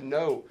want you to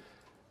know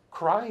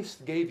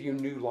Christ gave you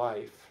new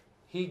life.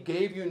 He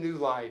gave you new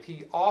life.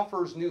 He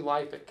offers new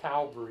life at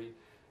Calvary.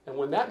 And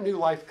when that new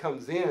life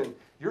comes in,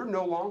 you're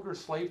no longer a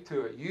slave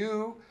to it.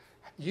 You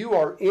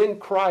are in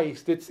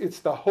Christ. It's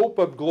the hope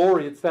of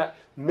glory. It's that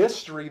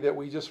mystery that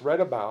we just read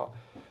about.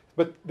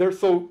 But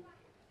so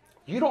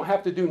you don't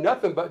have to do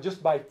nothing but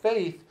just by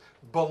faith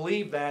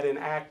believe that and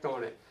act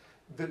on it.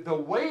 The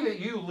way that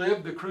you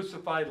live the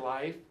crucified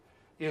life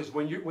is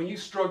when you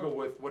struggle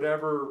with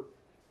whatever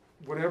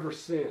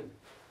sin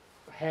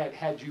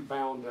had you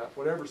bound up,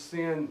 whatever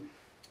sin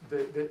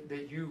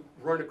that you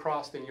run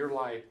across in your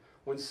life.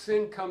 When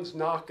sin comes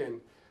knocking,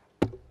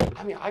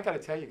 I mean, I got to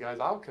tell you guys,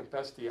 I'll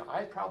confess to you,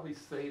 I probably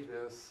say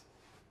this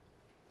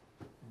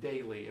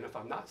daily, and if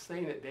I'm not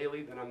saying it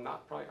daily, then I'm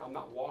not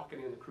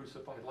walking in the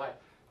crucified life.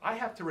 I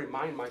have to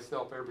remind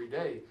myself every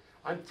day.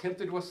 I'm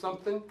tempted with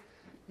something.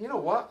 You know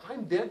what?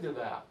 I'm dead to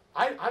that.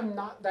 I'm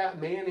not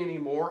that man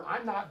anymore.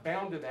 I'm not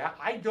bound to that.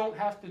 I don't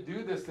have to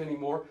do this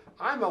anymore.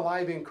 I'm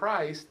alive in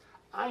Christ.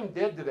 I'm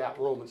dead to that.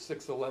 Romans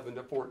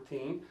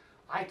 6:11-14.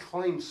 I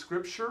claim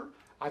Scripture.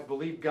 I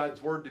believe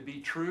God's word to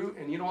be true.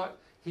 And you know what?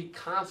 He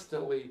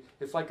constantly,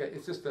 it's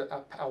just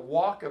a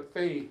walk of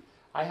faith.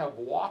 I have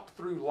walked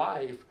through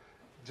life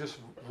just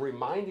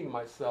reminding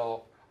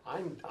myself,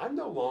 I'm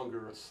no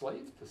longer a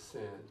slave to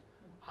sin.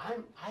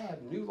 I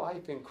have new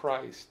life in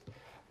Christ.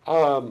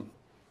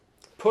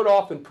 Put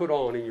off and put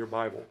on in your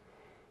Bible.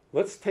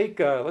 Let's take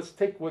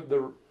with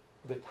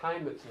the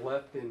time that's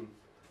left in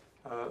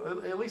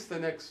at least the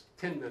next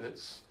 10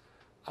 minutes.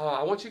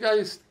 I want you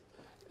guys,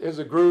 as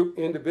a group,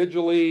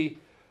 individually,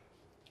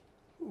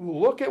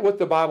 look at what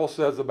the Bible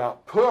says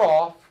about put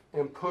off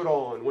and put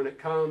on when it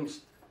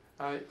comes.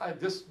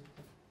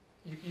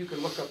 You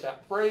can look up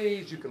that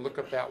phrase. You can look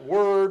up that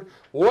word.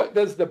 What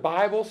does the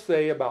Bible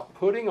say about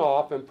putting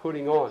off and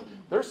putting on?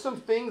 There's some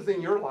things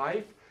in your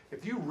life,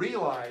 if you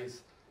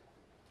realize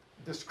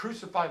this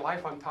crucified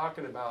life I'm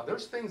talking about,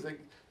 there's things that,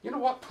 you know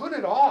what, put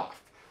it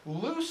off.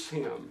 Loose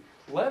him.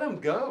 Let him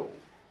go.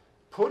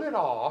 Put it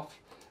off.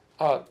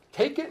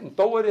 Take it and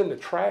throw it in the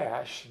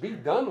trash. Be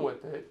done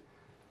with it.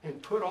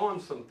 And put on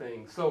some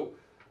things. So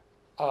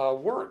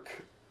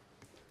work.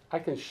 I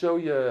can show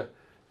you.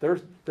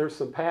 There's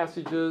some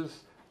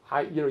passages.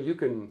 You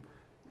can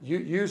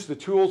use the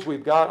tools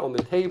we've got on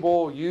the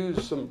table.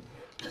 Use some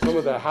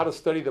of the how to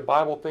study the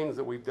Bible things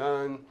that we've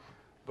done.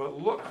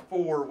 But look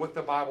for what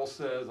the Bible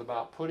says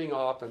about putting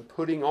off and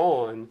putting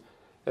on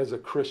as a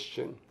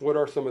Christian. What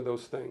are some of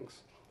those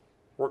things?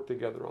 Work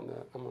together on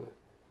that. I'm going to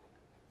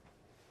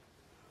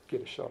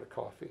get a shot of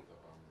coffee.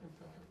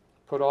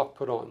 Put off,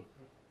 put on.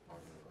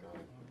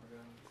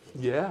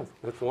 Yeah,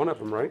 that's one of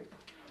them, right?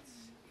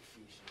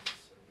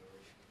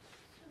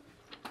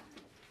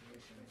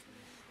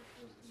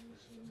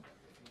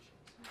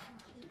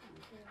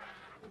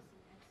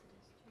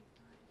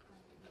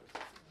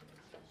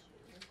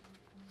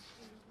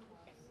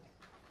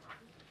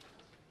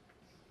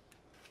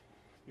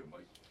 Yo,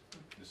 Mike,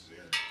 this is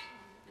Aaron's.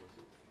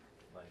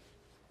 Mike.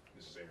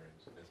 This is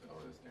Aaron's. That's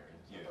Aaron's.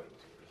 Yeah.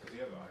 Does he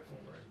have an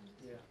iPhone, right?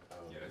 Yeah.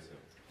 Yeah, that's him.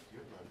 You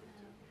have an iPhone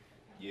too.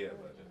 Yeah,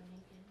 but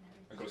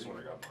I could have sworn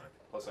I got mine.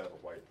 Plus, I have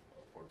a white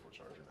portable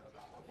charger now.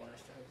 When I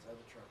started inside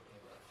the truck, he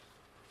left.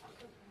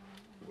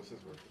 What's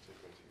his work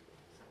particular to you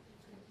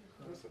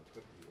though? What's the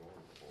put you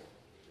on before?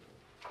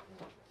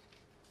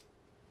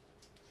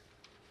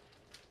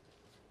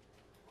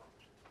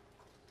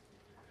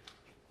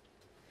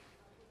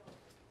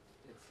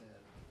 It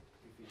said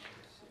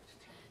Ephesians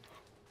 16.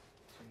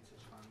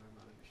 Says, "Find my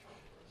mother be strong."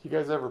 You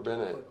guys ever been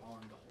at? Put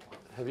on the whole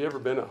armor. Have you ever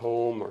been at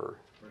home or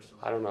Verse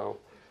I don't 11, know,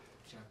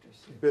 Chapter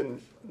 6.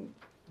 been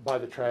by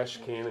the trash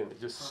can and it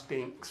just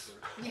stinks?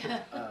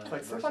 Yeah. It's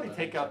like Verse somebody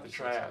 11, take out the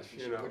chapter 6, trash,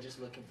 we you know. We're just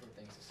looking for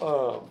things to say, put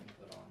on and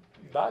put on.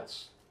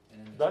 That's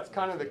And then That's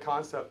kind of the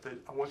concept that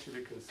I want you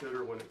to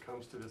consider when it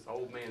comes to this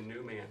old man,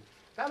 new man.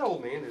 That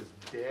old man is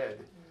dead,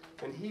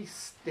 and he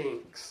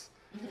stinks.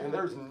 And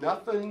there's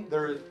nothing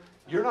there.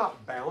 You're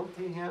not bound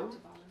to him,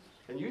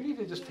 and you need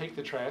to just take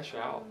the trash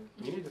out.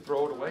 You need to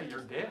throw it away.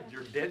 You're dead.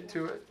 You're dead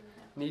to it.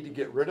 You need to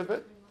get rid of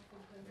it.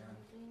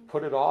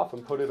 Put it off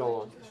and put it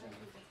on.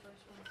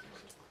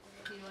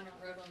 Do you want it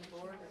wrote on the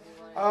board, or do you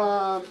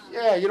want it?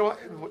 Yeah, you know what?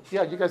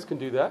 Yeah, you guys can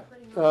do that.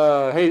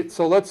 Hey,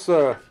 so let's.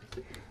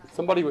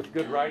 Somebody with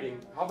good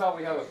writing. How about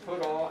we have a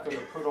put off and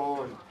a put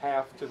on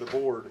half to the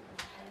board?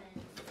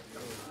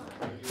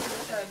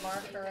 Should I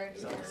mark the right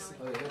here?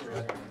 Oh, it is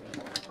right.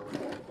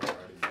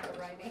 The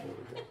writing?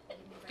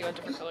 Do you want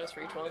different colors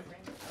for each one?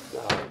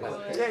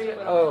 Yeah.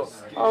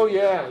 Oh,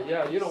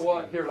 yeah. You know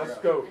what? Here, let's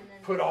go.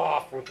 Put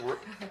off with.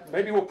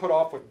 Maybe we'll put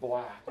off with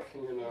black.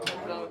 You know.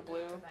 Put on with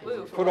blue.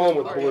 Blue. Put on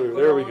with blue.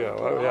 There we go.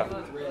 Oh yeah.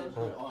 Red,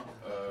 put on.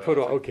 Put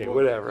on. Okay,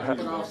 whatever. Put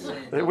on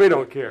sin. We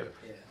don't care.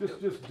 Yeah.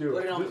 Just do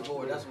Put it. it on the Just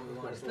board. That's what we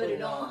want. Put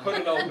it on. put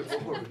it on the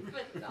board.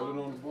 Put it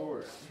on the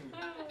board.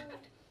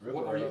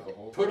 What are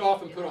you- Put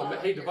off and put on.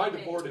 Hey, divide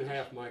the board in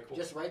half, Michael.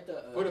 Just write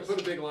the. Put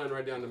a big line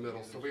right down the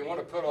middle. So we want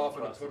to put off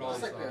and a put on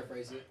Just like side.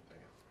 paraphrase it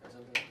or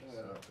something. It's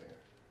not there.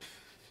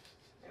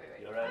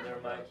 Wait. Go right there,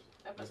 Mike.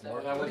 That one's dead.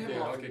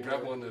 Okay,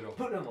 grab one that'll.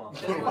 Put him on.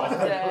 This one's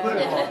dead. Put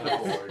him on the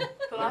board.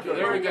 Put off Okay,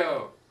 there we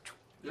go.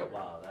 Yep.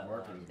 Wow, that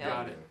Marking's Yeah.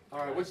 Got it.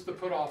 All right, what's the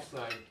put off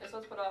side? This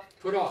one's put off.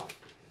 Put off.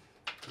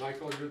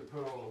 Michael, you're the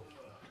put on.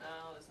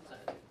 No, this is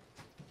it.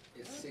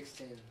 It's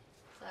 6:10 Is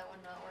that one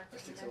not or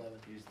working?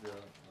 6:11. Use the.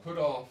 Put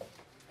off.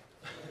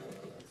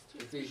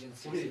 Ephesians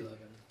Sweet. 6:11.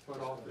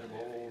 Put off them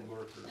old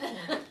markers.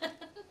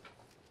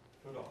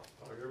 Put off.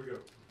 All right, here we go.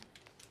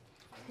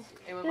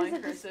 Hey, with There's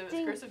mine a cursive, is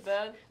distinct cursive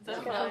bad? Is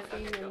that fine? Okay, go.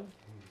 confusion.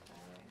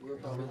 We're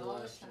probably the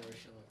last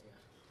generation.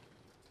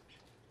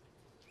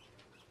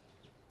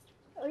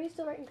 Oh, you're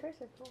still writing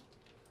cursive? Cool.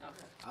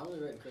 Okay. I only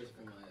write in cursive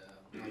for my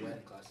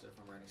writing class, so if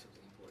I'm writing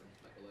something important,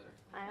 like a letter.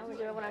 I only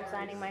do it when I'm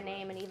signing my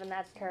name, and even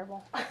that's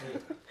terrible. I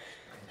can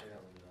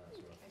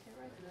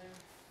write there.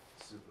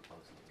 Super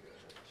fucking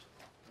good.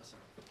 Awesome.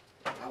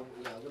 I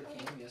would have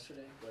came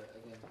yesterday, but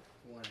again,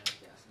 one, I had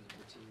gas and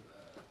number two,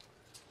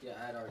 I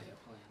had already had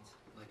plans,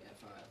 like at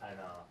 5. I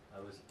know. I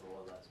was at the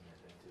last minute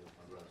thing too.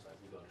 My brother's like,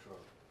 we go to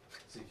truck.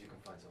 See if you can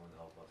find someone to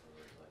help us. I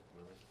was like,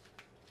 really?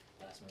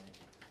 Last minute?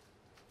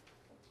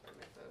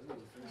 Ooh,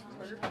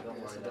 first Don't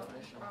mention. worry, That's the don't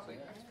definition. Probably.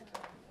 Yeah. I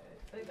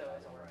think that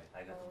was Don't worry.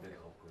 I got the big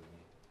hope with me.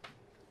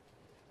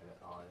 I got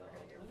all the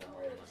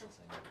lessons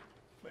in it.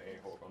 My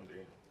hold on,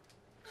 Dean.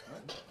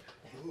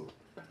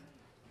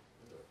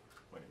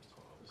 My name's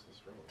Tom. This is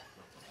strong. To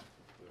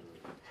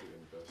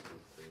invest in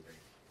saving.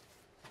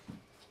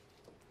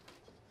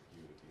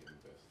 You to be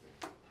investing.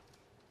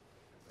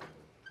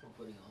 I'm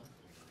putting on.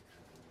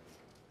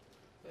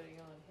 Putting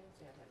on his,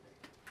 yeah, that great.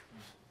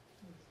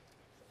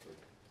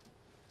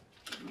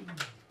 We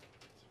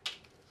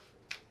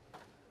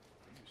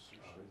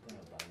put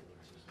a Bible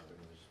verses or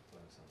we just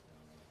put something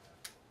on it.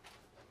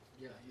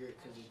 Yeah,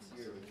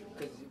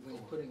 because when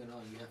you're putting it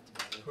on, you have to.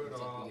 Put it's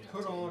like on. you'd have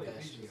Put to on. invest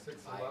Ephesians your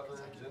life, 'cause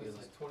 6:11. I could be Genesis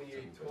like-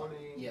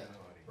 28:20. Yeah.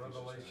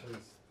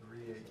 Revelations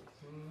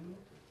 3:18.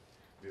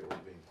 Be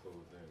always being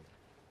clothed in.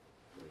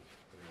 Like,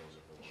 putting on the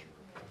whole armor.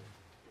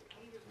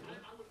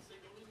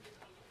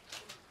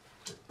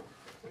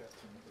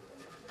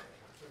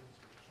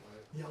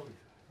 Yeah.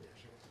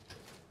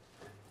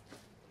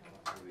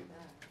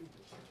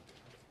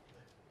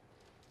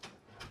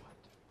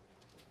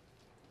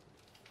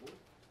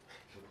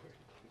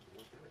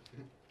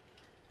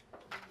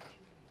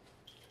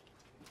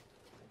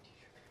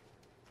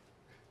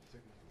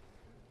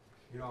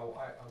 You know,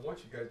 I want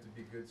you guys to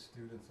be good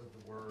students of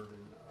the word,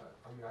 and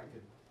I mean, I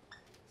could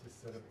just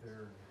sit up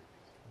there and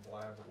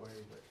blab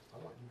away, but I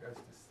want you guys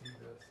to see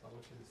this. I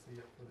want you to see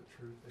it for the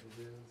truth that it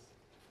is,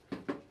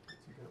 that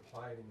you can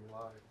apply it in your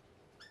life.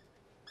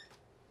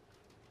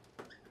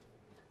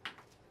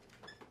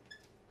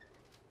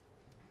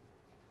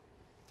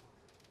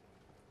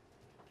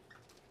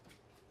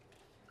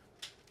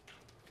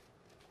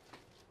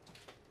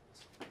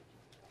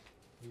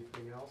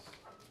 Anything else?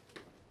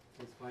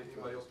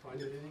 Anybody else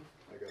find anything?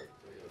 I got it.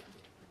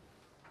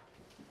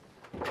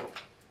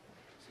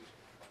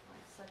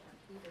 Second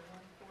Peter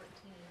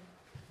 1:14.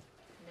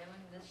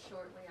 Knowing this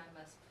shortly, I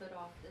must put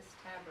off this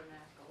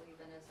tabernacle,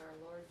 even as our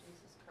Lord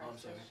Jesus I'm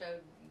Christ has sorry.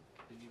 showed me.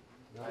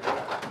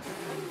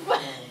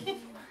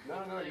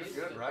 No, you're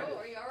good, right? Oh,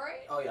 are you all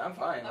right? Oh yeah, I'm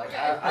fine. Like, Okay.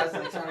 I was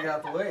like trying to get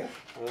out the way.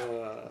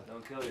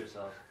 Don't kill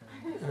yourself.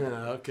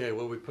 Okay,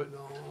 what are we putting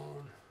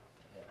on?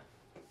 Yeah.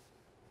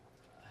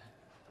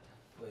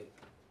 Wait.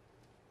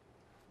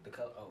 The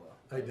color. Oh well.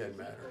 It doesn't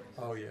matter.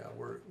 Oh yeah,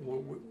 we're Concept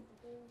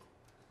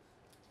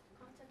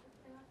of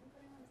putting off and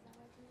putting on, is that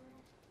what you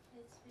were?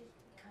 It's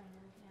kind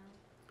of, yeah.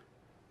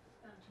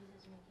 About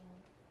Jesus making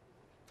us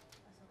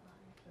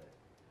alive.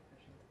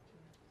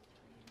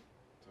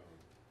 Tom,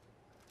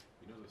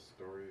 you know the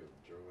story of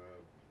Joab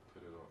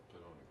put on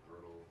a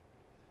girdle,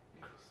 he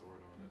had a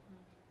sword on it.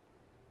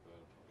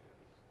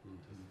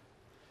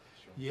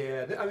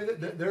 Yeah, I mean,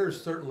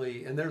 there's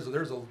certainly, and there's a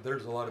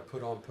lot of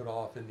put on, put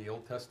off in the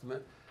Old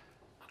Testament,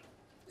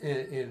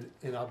 and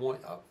I want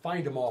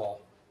find them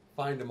all,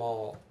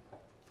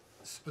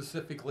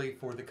 specifically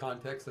for the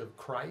context of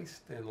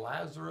Christ and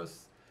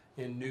Lazarus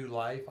and new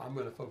life. I'm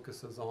going to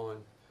focus us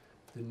on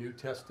the New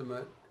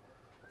Testament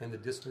and the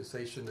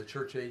dispensation, the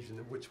church age in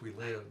which we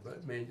live.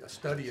 But man,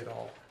 study it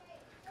all,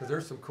 because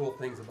there's some cool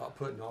things about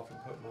putting off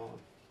and putting on.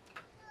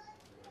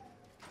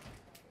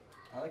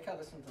 I like how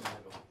this one's in the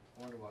middle.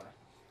 I wonder why.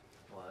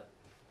 What?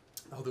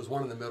 Oh, there's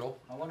one in the middle.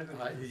 I wonder who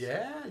did this.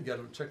 Yeah, you got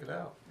to check it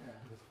out. Yeah.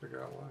 Let's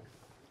figure out why.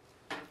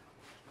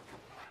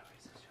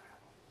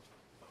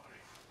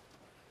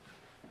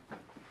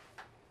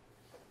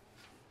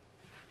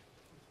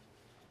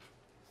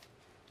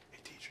 Hey,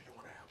 teacher, you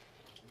want to help?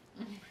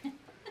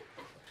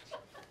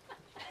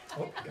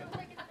 Oh,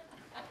 got it.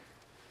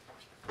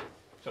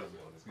 Shut up,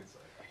 on this good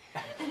side.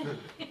 Hey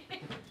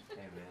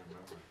man,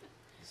 remember,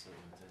 it's so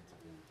intent to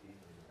be eating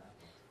the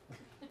apple.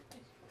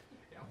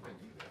 Yeah, I'm going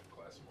to need that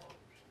class tomorrow.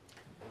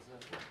 What's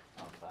that?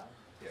 On 5?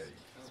 Yeah,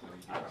 it's when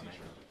you give a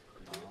teacher.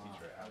 You give a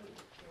teacher an apple.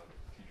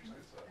 Teacher's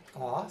good side.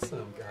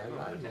 Awesome, guys. I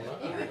love I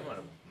it. want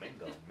a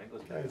mango.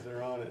 Mango's Guys good.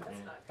 are on it.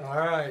 All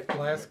right,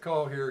 last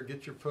call here.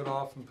 Get your put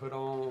off and put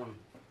on.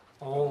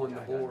 Oh, and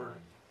the board.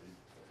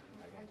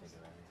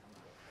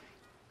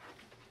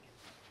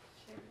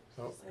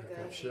 Oh, here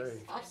comes Shay.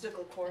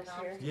 Obstacle course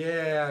here.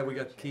 Yeah, we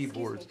got the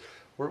keyboards.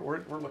 We're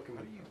looking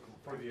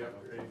for the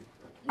upgrade.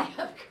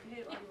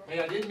 Hey,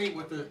 I did meet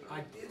with the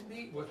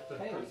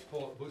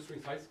principal at Blue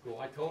Springs High School.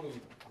 I told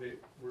him they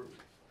were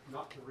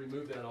not to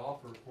remove that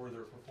offer for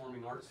their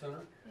performing arts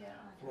center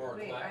for our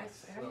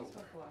class. So,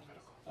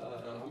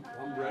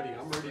 I'm ready.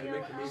 I'm ready to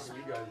make the move where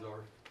you guys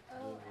are.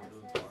 Oh,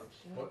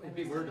 Well, it'd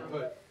be weird to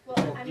put Well,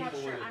 12 I'm not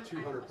people sure. in a I'm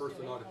 200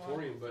 person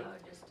auditorium, but Oh,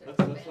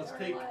 let's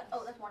take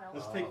Oh, that's 101.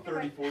 let's take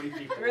 30, 40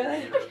 people.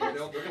 Really? They're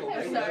going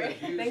sorry.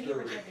 to use Thank you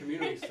their for checking.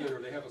 community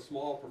center. They have a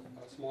small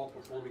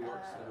performing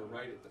arts center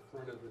right at the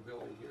front of the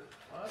building here,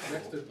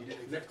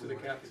 next to the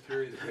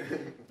cafeteria that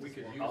we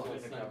could use on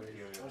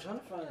Sundays. I'm trying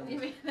to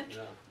find.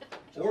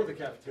 Yeah. Or the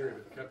cafeteria,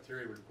 but the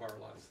cafeteria would require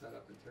a lot of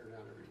setup and tear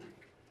down every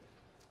week.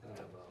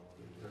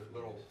 The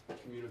little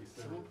community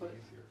center would be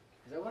easier.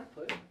 Is that what I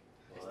put?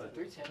 Is the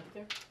 310 up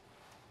there?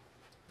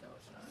 No,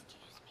 it's not.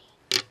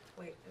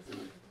 Wait, is it?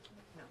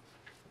 No.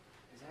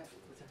 Is that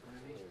what's that front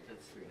of me?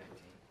 That's 319.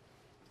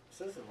 It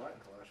says a lot in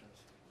Colossians.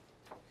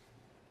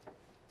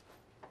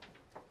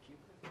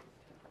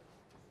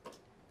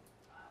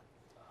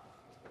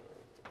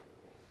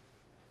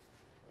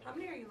 How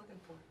many are you looking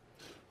for?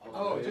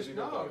 Oh, just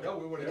no,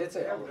 we He did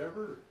say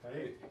whatever.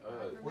 Hey,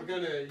 we're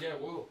gonna,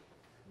 we'll.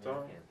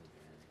 Tom?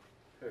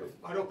 Hey.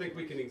 I don't think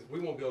we can. We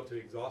won't be able to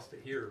exhaust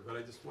it here, but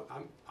I just want.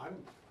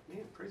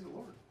 Man, praise the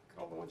Lord. Look at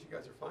all the ones you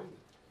guys are finding.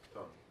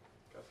 Tom,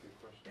 can I ask you a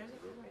question? There's a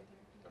few right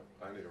there.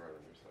 I need to write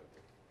on your side.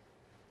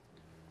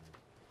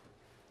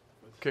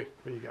 Okay,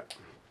 what do you got?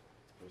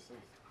 This is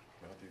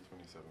Matthew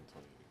 27:28.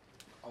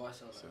 Oh, I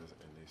saw It that. says,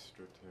 and they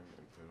stripped him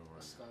and put on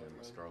Scarlet him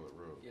a robe. scarlet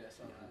robe. Yeah, I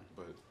saw that.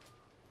 But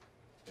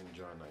in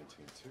John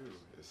 19:2,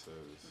 it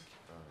says,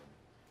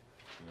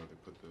 they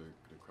put the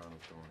crown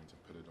of thorns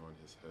and put it on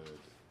his head,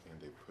 and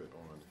they put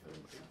on him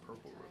a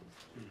purple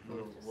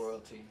robe.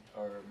 Royalty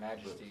or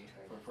majesty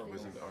or purple.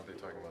 Aren't they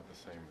talking about the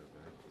same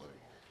event, like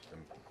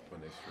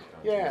when they stripped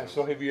down? Yeah. Jesus?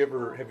 So have you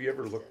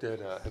ever looked at?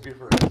 Have you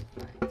ever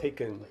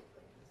taken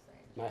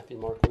Matthew,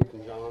 Mark, Luke,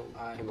 and John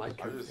and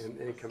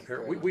and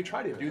compare? We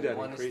try to do that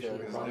One in is creation.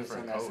 the Process.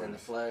 one that's in the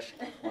flesh.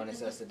 One is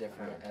that's the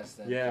different. That's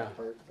the Yeah.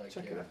 like,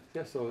 Check yeah. it out.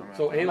 Yeah.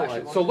 So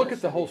analyze. So look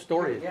at the whole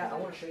story. Yeah, I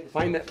want to show you.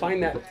 Find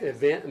that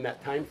event and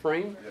that time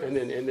frame, and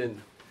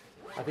then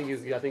I think you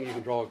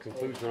can draw a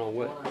conclusion on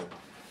what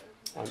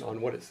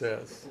it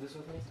says. Do this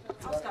with me?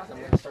 I'll stop I'm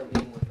there. gonna start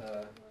meeting with.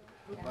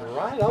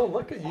 Right on.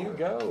 Look at you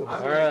go.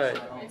 All right.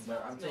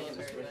 But I'm taking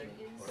this with me.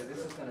 So this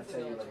is gonna tell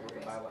you like what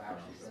the Bible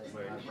actually says.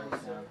 And it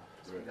breaks down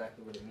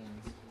exactly what it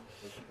means.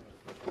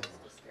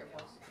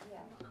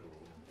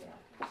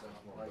 So,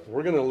 like,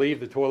 We're going to leave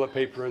the toilet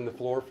paper in the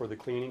floor for the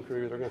cleaning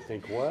crew. They're going to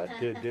think, what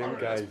did them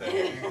guys do?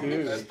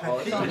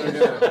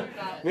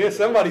 Man,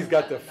 somebody's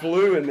got the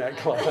flu in that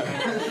class.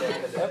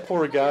 That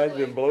poor guy's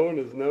been blowing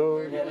his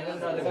nose. yeah, they're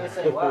gonna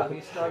say, wow,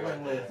 he's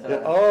struggling with.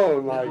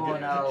 Oh my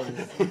going out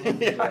goodness.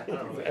 and- Yeah, A exactly.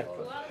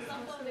 lot of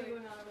stuff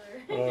going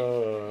on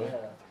over there. Yeah.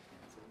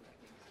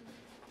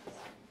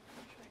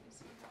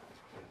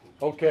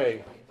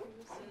 Okay.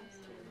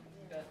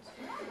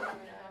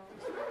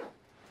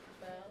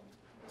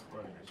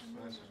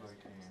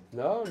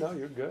 No,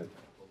 you're good.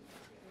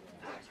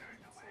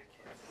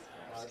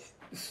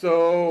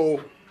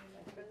 So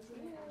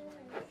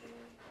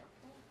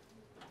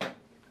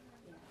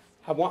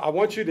I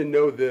want you to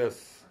know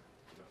this,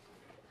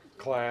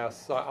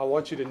 class. I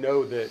want you to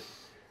know that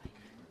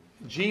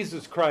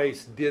Jesus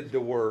Christ did the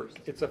work.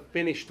 It's a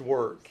finished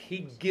work.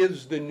 He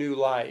gives the new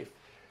life.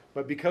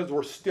 But because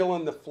we're still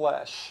in the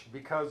flesh,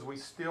 because we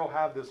still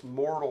have this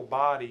mortal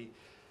body,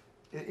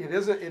 it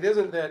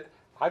isn't that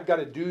I've got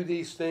to do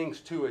these things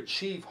to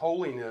achieve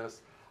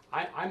holiness.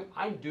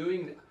 I'm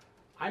doing.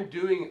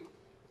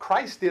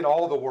 Christ did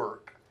all the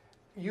work.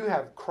 You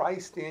have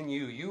Christ in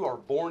you. You are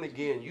born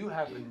again. You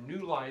have a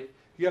new life.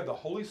 You have the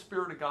Holy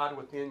Spirit of God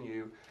within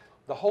you.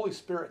 The Holy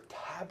Spirit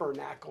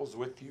tabernacles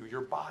with you.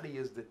 Your body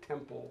is the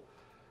temple.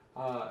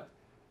 But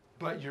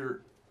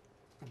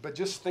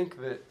just think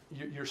that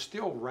you're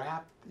still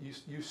wrapped.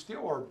 You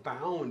still are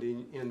bound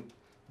in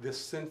this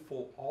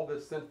sinful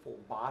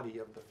body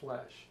of the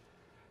flesh.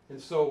 And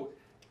so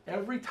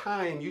every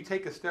time you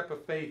take a step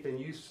of faith and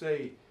you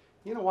say,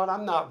 you know what,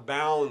 I'm not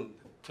bound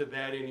to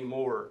that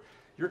anymore.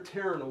 You're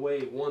tearing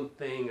away one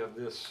thing of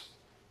this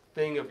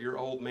thing of your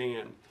old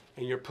man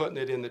and you're putting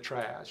it in the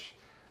trash.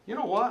 You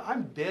know what?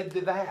 I'm dead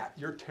to that.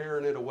 You're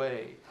tearing it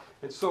away.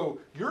 And so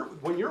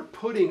when you're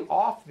putting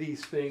off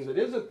these things, it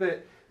isn't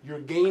that you're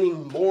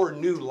gaining more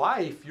new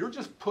life. You're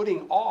just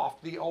putting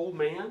off the old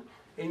man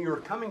and you're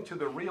coming to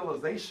the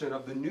realization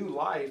of the new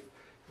life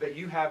that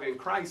you have in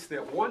Christ,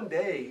 that one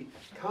day,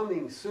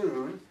 coming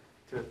soon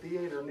to a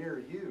theater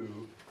near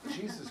you,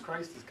 Jesus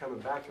Christ is coming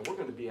back and we're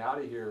going to be out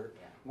of here.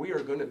 We are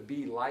going to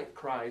be like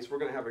Christ. We're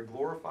going to have a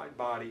glorified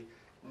body.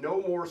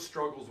 No more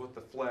struggles with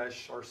the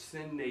flesh, our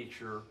sin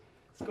nature.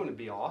 It's going to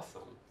be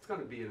awesome. It's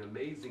going to be an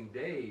amazing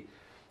day.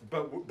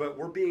 but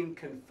we're being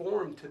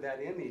conformed to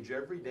that image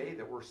every day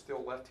that we're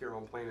still left here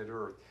on planet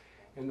Earth.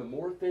 And the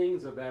more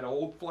things of that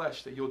old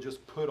flesh that you'll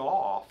just put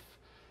off,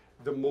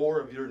 the more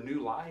of your new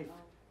life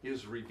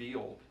is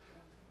revealed.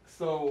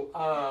 So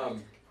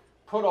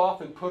put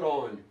off and put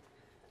on.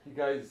 You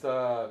guys,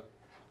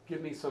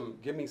 give me some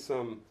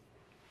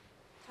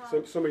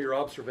of your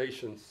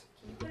observations.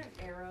 Can you put an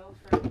arrow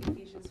for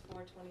Ephesians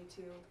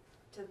 4:22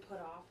 to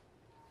put off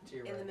To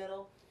your in the right.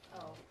 middle?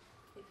 Oh,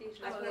 Ephesians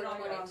I put it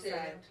on the wrong 4:22.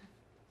 side.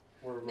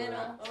 Where we're Middle,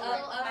 at.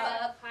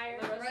 up, Higher.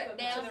 right,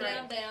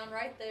 down,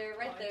 right there,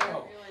 right there.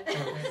 Oh.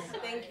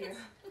 Thank you.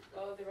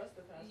 Oh, the rest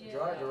of the passage. Yeah.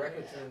 Draw it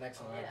directly to the next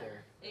one right Yeah.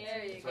 there.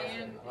 There you go.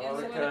 And Okay. the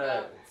one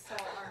about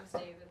Saul arms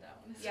David, that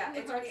one. is- Yeah,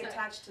 it's already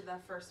attached to the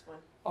first one.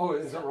 Oh,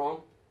 is it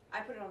wrong?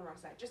 I put it on the wrong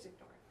side. Just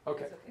ignore it.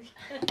 Okay.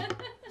 It's okay.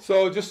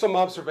 So just some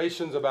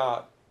observations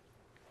about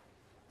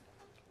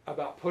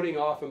putting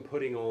off and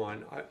putting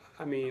on.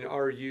 I mean,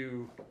 are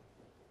you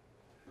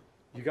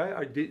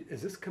guys,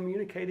 is this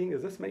communicating?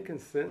 Is this making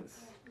sense?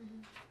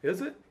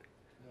 Is it?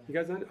 You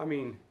guys, I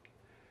mean,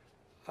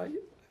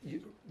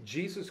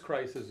 Jesus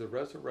Christ is the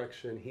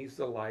resurrection. He's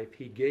the life.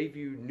 He gave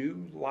you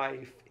new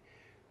life.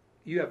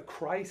 You have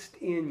Christ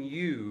in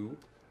you,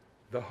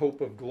 the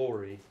hope of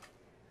glory.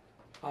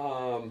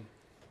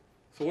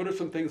 So what are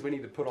some things we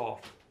need to put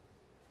off?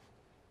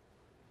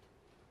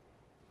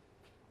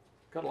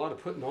 Got a lot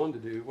of putting on to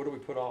do. What do we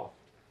put off?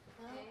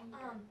 Well,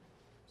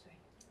 Sorry.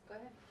 Go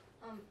ahead.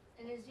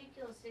 in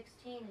Ezekiel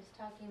 16 is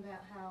talking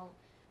about how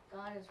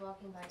God is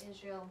walking by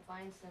Israel and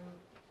finds them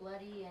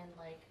bloody and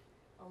like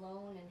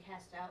alone and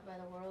cast out by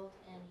the world,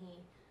 and he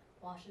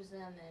washes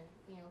them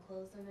and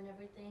clothes them and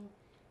everything.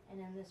 And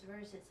in this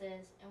verse it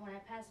says, "And when I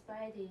passed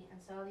by thee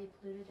and saw thee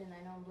polluted in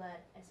thine own blood,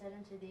 I said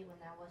unto thee when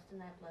thou wast in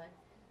thy blood,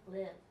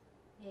 live.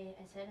 Yea,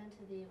 I said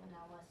unto thee when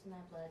thou wast in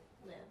thy blood,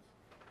 live."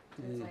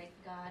 So it's like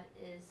God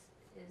is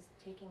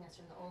taking us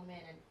from the old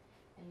man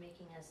and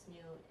making us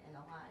new and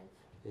alive.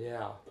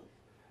 Yeah.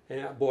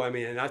 And boy, I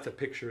mean, and that's a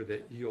picture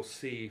that you'll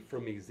see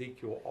from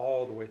Ezekiel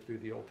all the way through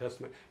the Old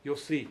Testament. You'll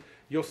see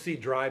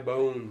dry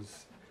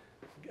bones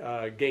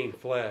gain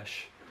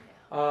flesh.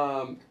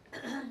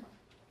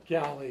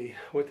 Golly,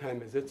 what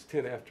time is it? It's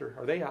 10 after.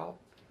 Are they out?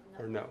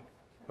 Or no?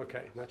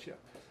 Okay, not yet.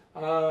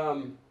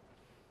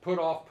 Put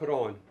off, put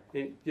on.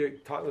 And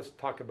let's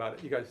talk about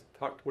it. You guys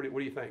talk. What do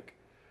you think?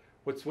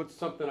 What's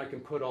something I can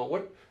put on?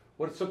 What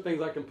are some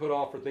things I can put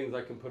off or things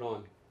I can put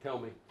on? Tell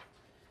me.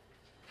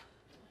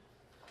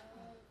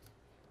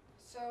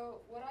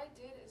 So what I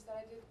did is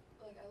that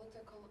I looked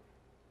at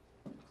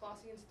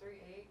Colossians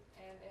 3:8,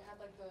 and it had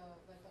like the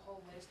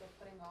whole list of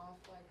putting off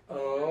like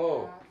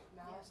Oh. wrath,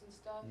 malice and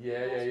stuff.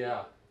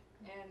 Yeah.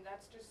 And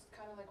that's just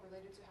kind of like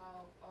related to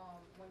how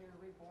when you're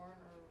reborn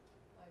or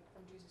like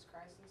from Jesus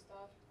Christ and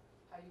stuff,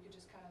 how you could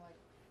just kind of like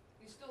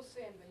you still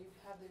sin, but you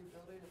have the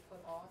ability to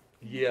put off.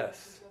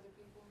 Yes. To other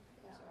people.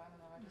 Yeah. So I don't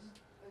know.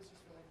 It was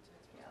just related to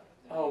it.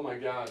 Yeah. Oh my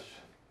gosh.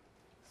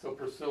 So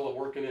Priscilla,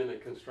 working in a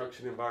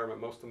construction environment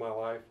most of my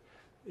life,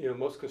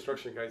 most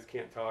construction guys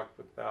can't talk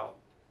without,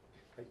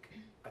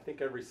 I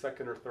think every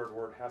second or third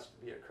word has to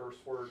be a curse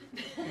word.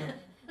 And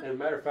as a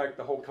matter of fact,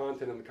 the whole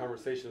content of the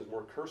conversation is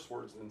more curse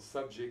words than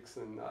subjects.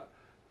 And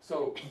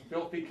so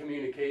filthy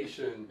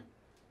communication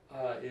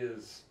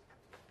is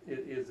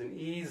an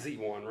easy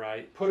one,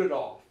 right? Put it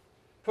off.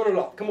 Put it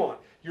off. Come on.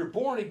 You're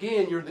born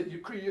again.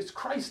 It's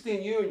Christ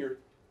in you, and you're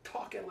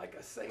talking like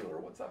a sailor.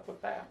 What's up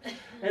with that?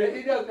 And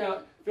it does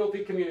now.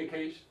 Filthy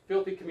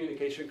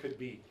communication could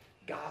be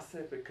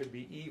gossip. It could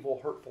be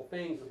evil, hurtful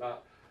things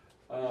about.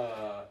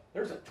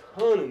 There's a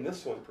ton in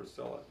this one,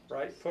 Priscilla.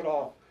 Right? Put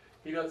off.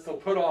 He does. So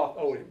put off.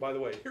 Oh, and by the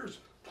way, here's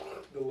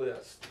the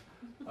list: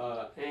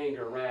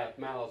 anger, wrath,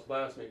 malice,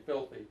 blasphemy,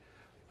 filthy.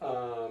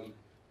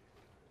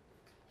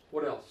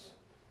 What else?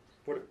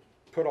 What?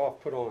 Put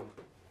off. Put on.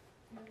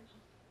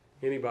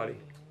 Anybody?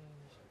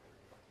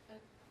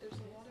 There's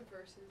a lot of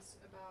verses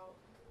about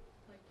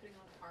like putting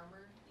on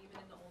armor, even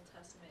in the Old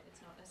Testament.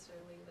 It's not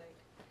necessarily like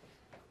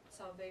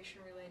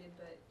salvation related,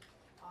 but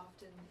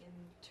often in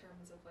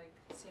terms of like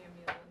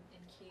Samuel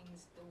and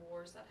Kings, the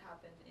wars that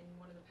happened. In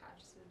one of the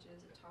passages,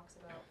 it talks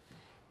about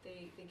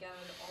they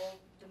gathered all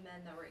the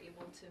men that were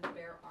able to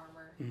bear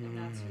armor, and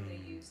that's who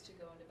they used to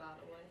go into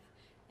battle with,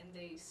 and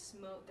they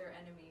smote their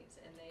enemies,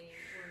 and they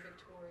were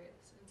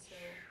victorious. And so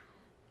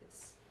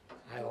it's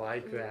I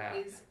like who that.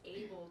 is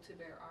able to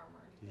bear armor.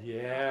 That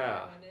Yeah.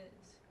 not everyone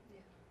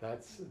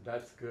is.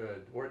 That's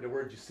good.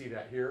 Where'd you see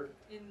that here?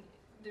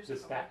 There's a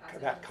Just couple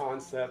that passages.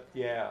 concept.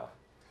 Yeah.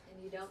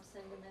 And you don't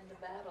send them into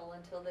battle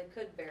until they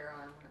could bear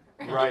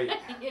armor. Right.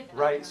 You know?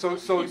 Right. So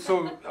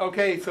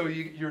okay. So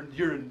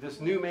you're this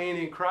new man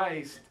in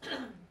Christ,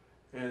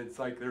 and it's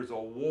like there's a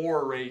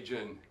war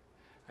raging,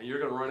 and you're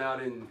gonna run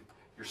out in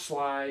your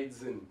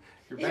slides and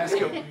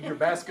your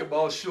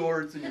basketball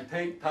shorts and your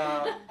tank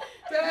top.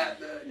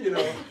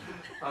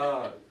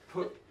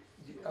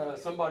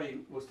 Somebody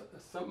was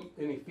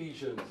in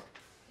Ephesians.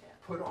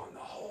 Put on the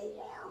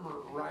whole armor,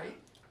 right?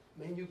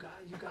 Man, you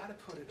got to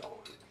put it on.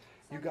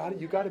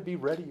 You got to be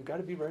ready. You got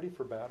to be ready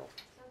for battle.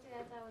 Something thing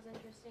I thought was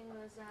interesting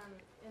was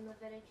in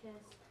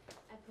Leviticus,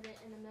 I put it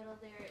in the middle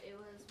there, it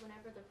was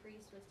whenever the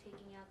priest was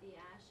taking out the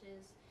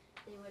ashes,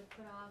 they would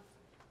put off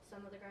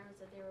some of the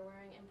garments that they were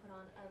wearing and put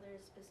on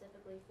others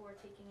specifically for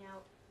taking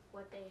out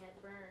what they had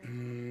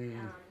burned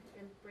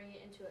and bring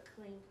it into a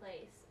clean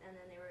place. And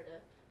then they were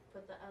to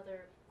put the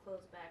other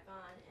clothes back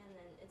on. And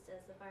then it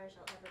says, the fire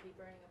shall ever be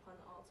burning upon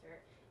the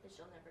altar. It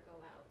shall never go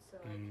out. So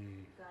like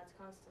God's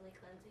constantly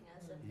cleansing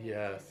us of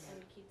things and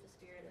we keep the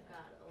Spirit of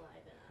God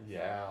alive in us.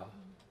 Yeah.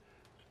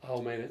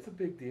 Oh man, it's a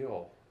big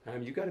deal.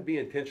 You got to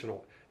be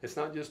intentional. It's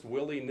not just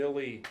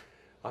willy-nilly.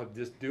 I'm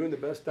just doing the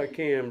best I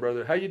can,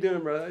 brother. How you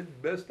doing, brother?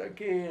 Best I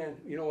can.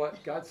 You know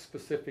what? God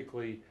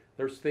specifically,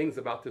 there's things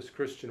about this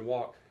Christian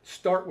walk.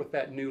 Start with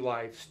that new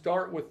life.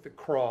 Start with the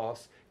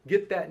cross.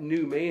 Get that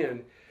new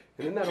man.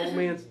 And then that old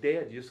man's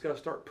dead. You just got to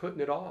start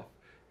putting it off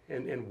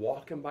and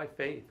walking by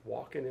faith,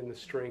 walking in the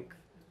strength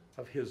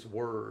of His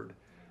Word.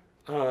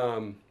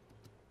 Galatians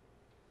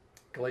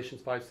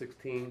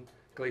 5:16,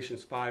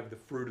 Galatians 5, the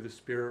fruit of the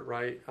Spirit,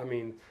 right? I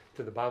mean,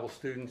 to the Bible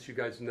students, you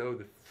guys know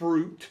the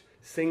fruit,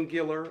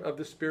 singular, of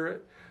the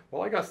Spirit.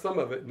 Well, I got some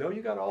of it. No,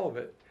 you got all of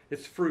it.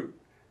 It's fruit.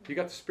 You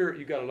got the Spirit,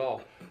 you got it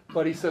all.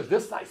 But he says,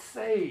 this I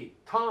say,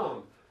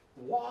 Tom,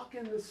 walk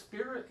in the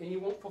Spirit and you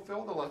won't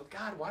fulfill the lust.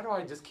 God, why do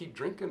I just keep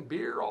drinking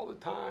beer all the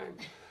time?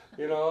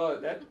 You know,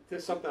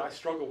 that's something I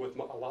struggle with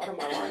a lot of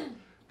my life.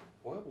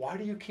 What? Why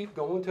do you keep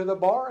going to the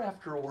bar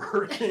after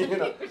work? You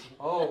know,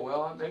 oh,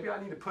 well, maybe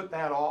I need to put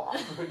that off.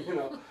 You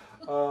know,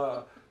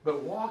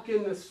 but walk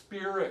in the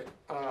Spirit.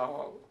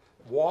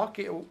 Walk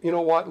in, you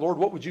know what, Lord,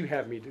 what would you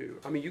have me do?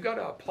 I mean, you got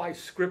to apply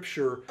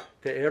Scripture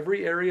to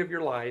every area of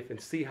your life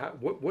and see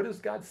what does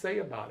God say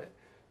about it?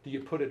 Do you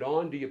put it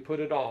on? Do you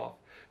put it off?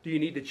 Do you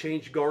need to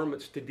change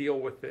garments to deal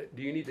with it?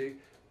 Do you need to,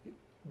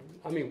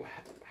 I mean,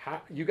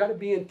 you got to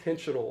be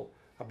intentional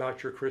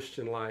about your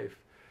Christian life.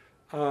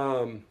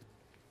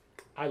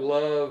 I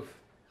love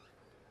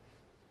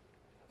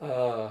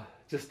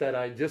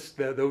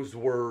those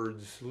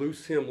words,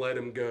 loose him, let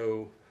him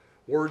go.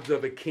 Words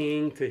of a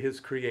king to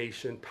his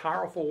creation.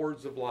 Powerful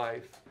words of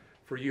life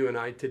for you and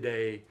I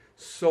today.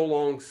 So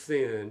long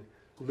sin,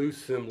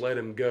 loose him, let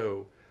him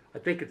go. I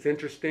think it's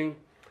interesting.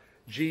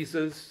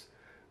 Jesus,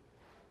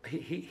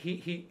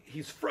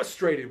 he's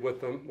frustrated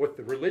with them, with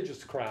the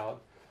religious crowd.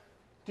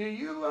 Do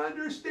you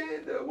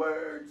understand the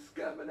words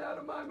coming out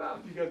of my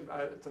mouth? You guys,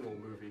 it's an old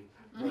movie.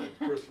 Right?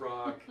 Chris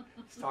Rock,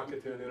 he's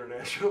talking to an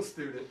international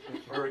student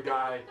or a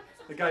guy.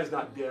 The guy's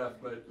not deaf,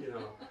 but you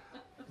know.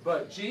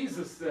 But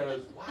Jesus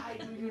says, why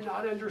do you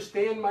not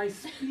understand my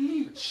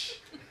speech?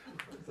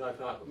 So I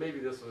thought, maybe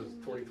this was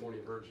 2020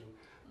 version.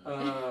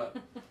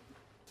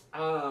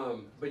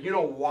 But you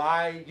know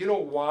why? You know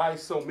why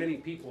so many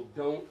people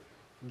don't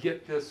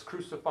get this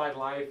crucified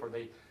life, or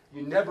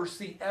you never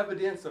see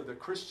evidence of the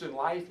Christian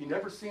life. You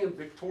never see them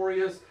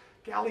victorious.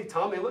 Golly,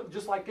 Tom, they look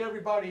just like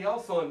everybody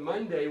else on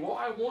Monday. Well,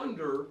 I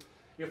wonder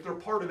if they're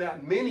part of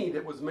that many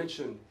that was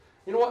mentioned.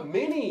 You know what?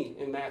 Many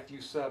in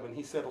Matthew 7,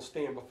 he said, will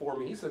stand before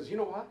me. He says, you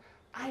know what?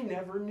 I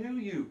never knew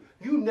you.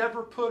 You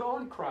never put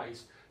on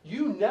Christ.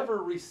 You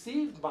never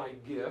received my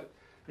gift,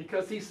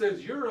 because he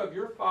says, you're of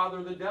your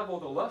father, the devil.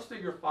 The lust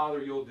of your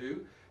father you'll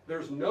do.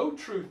 There's no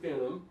truth in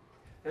him.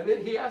 And then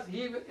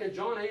in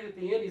John 8 at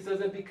the end, he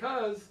says, and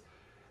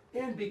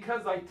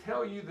because I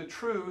tell you the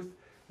truth,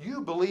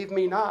 you believe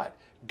me not.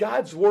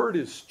 God's word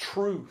is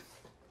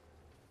truth.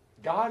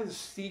 God is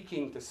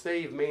seeking to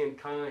save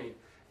mankind.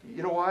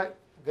 You know what?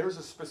 There's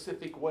a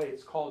specific way.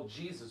 It's called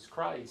Jesus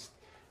Christ.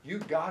 You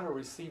got to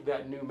receive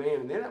that new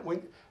man. And then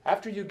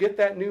after you get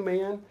that new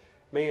man,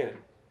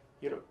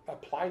 you know,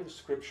 apply the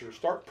Scripture.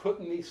 Start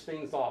putting these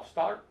things off.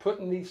 Start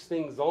putting these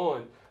things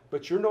on.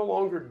 But you're no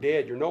longer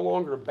dead. You're no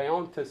longer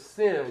bound to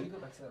sin. Can you go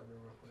back to that real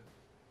quick?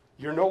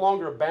 You're no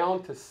longer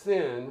bound to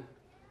sin.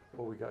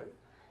 What we got?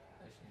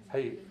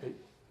 Hey,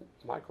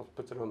 Michael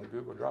puts it on the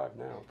Google Drive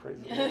now.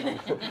 Praise the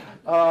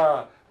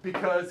Lord.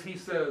 Because he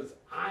says,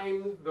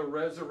 I'm the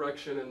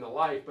resurrection and the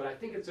life. But I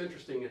think it's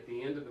interesting at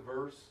the end of the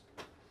verse,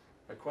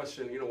 a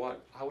question, you know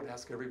what, I would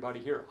ask everybody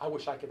here. I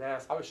wish I could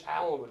ask. I wish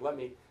Alan would let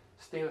me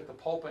stand at the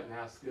pulpit and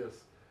ask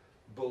this.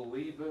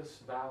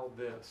 Believest thou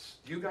this?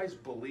 Do you guys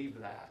believe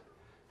that?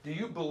 Do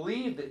you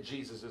believe that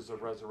Jesus is the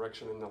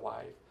resurrection and the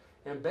life?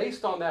 And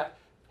based on that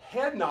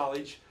head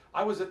knowledge,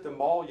 I was at the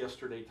mall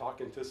yesterday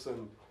talking to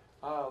some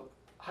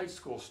high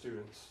school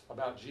students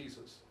about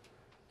Jesus.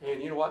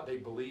 And you know what? They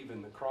believe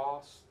in the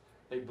cross.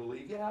 They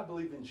believe, yeah, I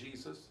believe in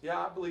Jesus. Yeah,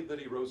 I believe that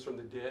he rose from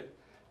the dead.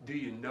 Do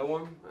you know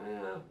him?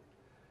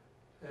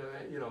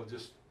 You know,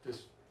 just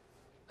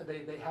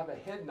they have a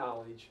head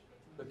knowledge,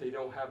 but they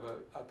don't have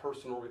a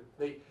personal.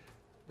 They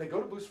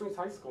go to Blue Springs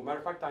High School. Matter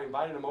of fact, I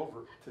invited them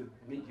over to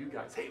meet you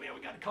guys. Hey, man,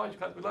 we got a college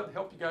class. We'd love to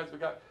help you guys. We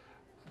got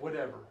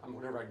whatever.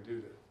 Whatever I can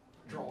do to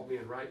draw them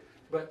in, right?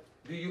 But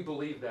do you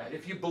believe that?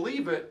 If you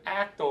believe it,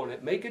 act on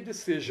it. Make a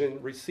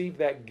decision. Receive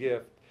that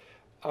gift.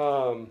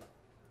 Gosh,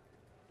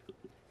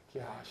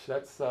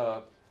 that's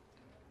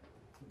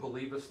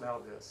believest thou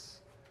this.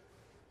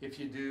 If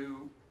you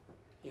do,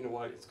 you know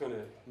what? It's going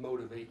to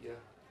motivate you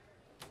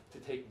to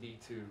take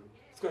D2.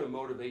 It's It's going to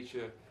motivate you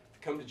to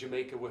come to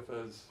Jamaica with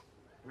us,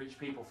 reach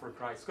people for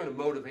Christ. It's going to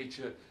motivate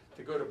you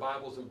to go to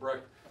Bibles and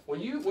breakfast.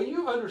 When you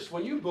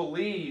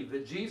believe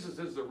that Jesus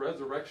is the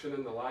resurrection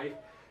and the life,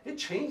 it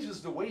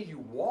changes the way you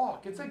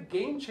walk. It's a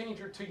game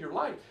changer to your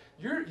life.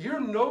 You're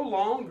no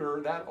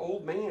longer that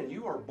old man.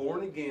 You are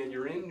born again.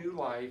 You're in new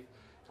life.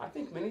 I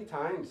think many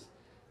times,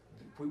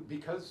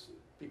 because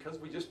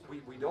we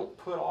don't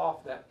put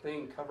off that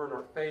thing covering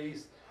our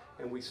face,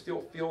 and we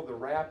still feel the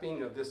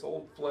wrapping of this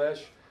old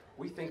flesh,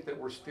 we think that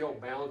we're still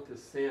bound to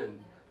sin.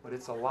 But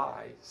it's a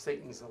lie.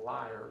 Satan's a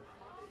liar.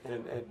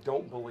 And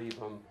don't believe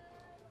him.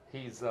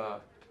 He was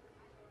a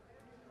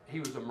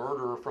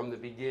murderer from the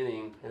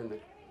beginning, and the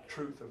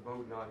truth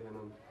abode not in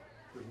him.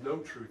 There's no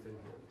truth in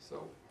him.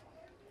 So,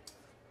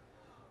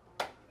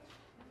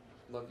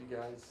 love you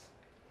guys.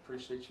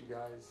 Appreciate you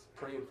guys.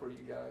 Praying for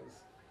you guys.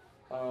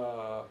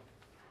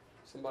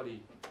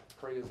 Somebody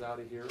pray us out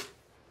of here.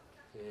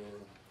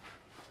 And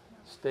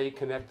stay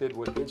connected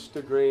with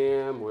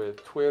Instagram,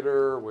 with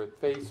Twitter, with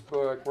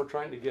Facebook. We're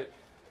trying to get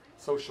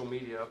social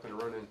media up and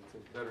running to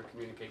better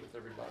communicate with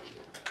everybody.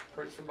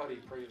 Somebody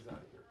pray us out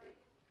of here.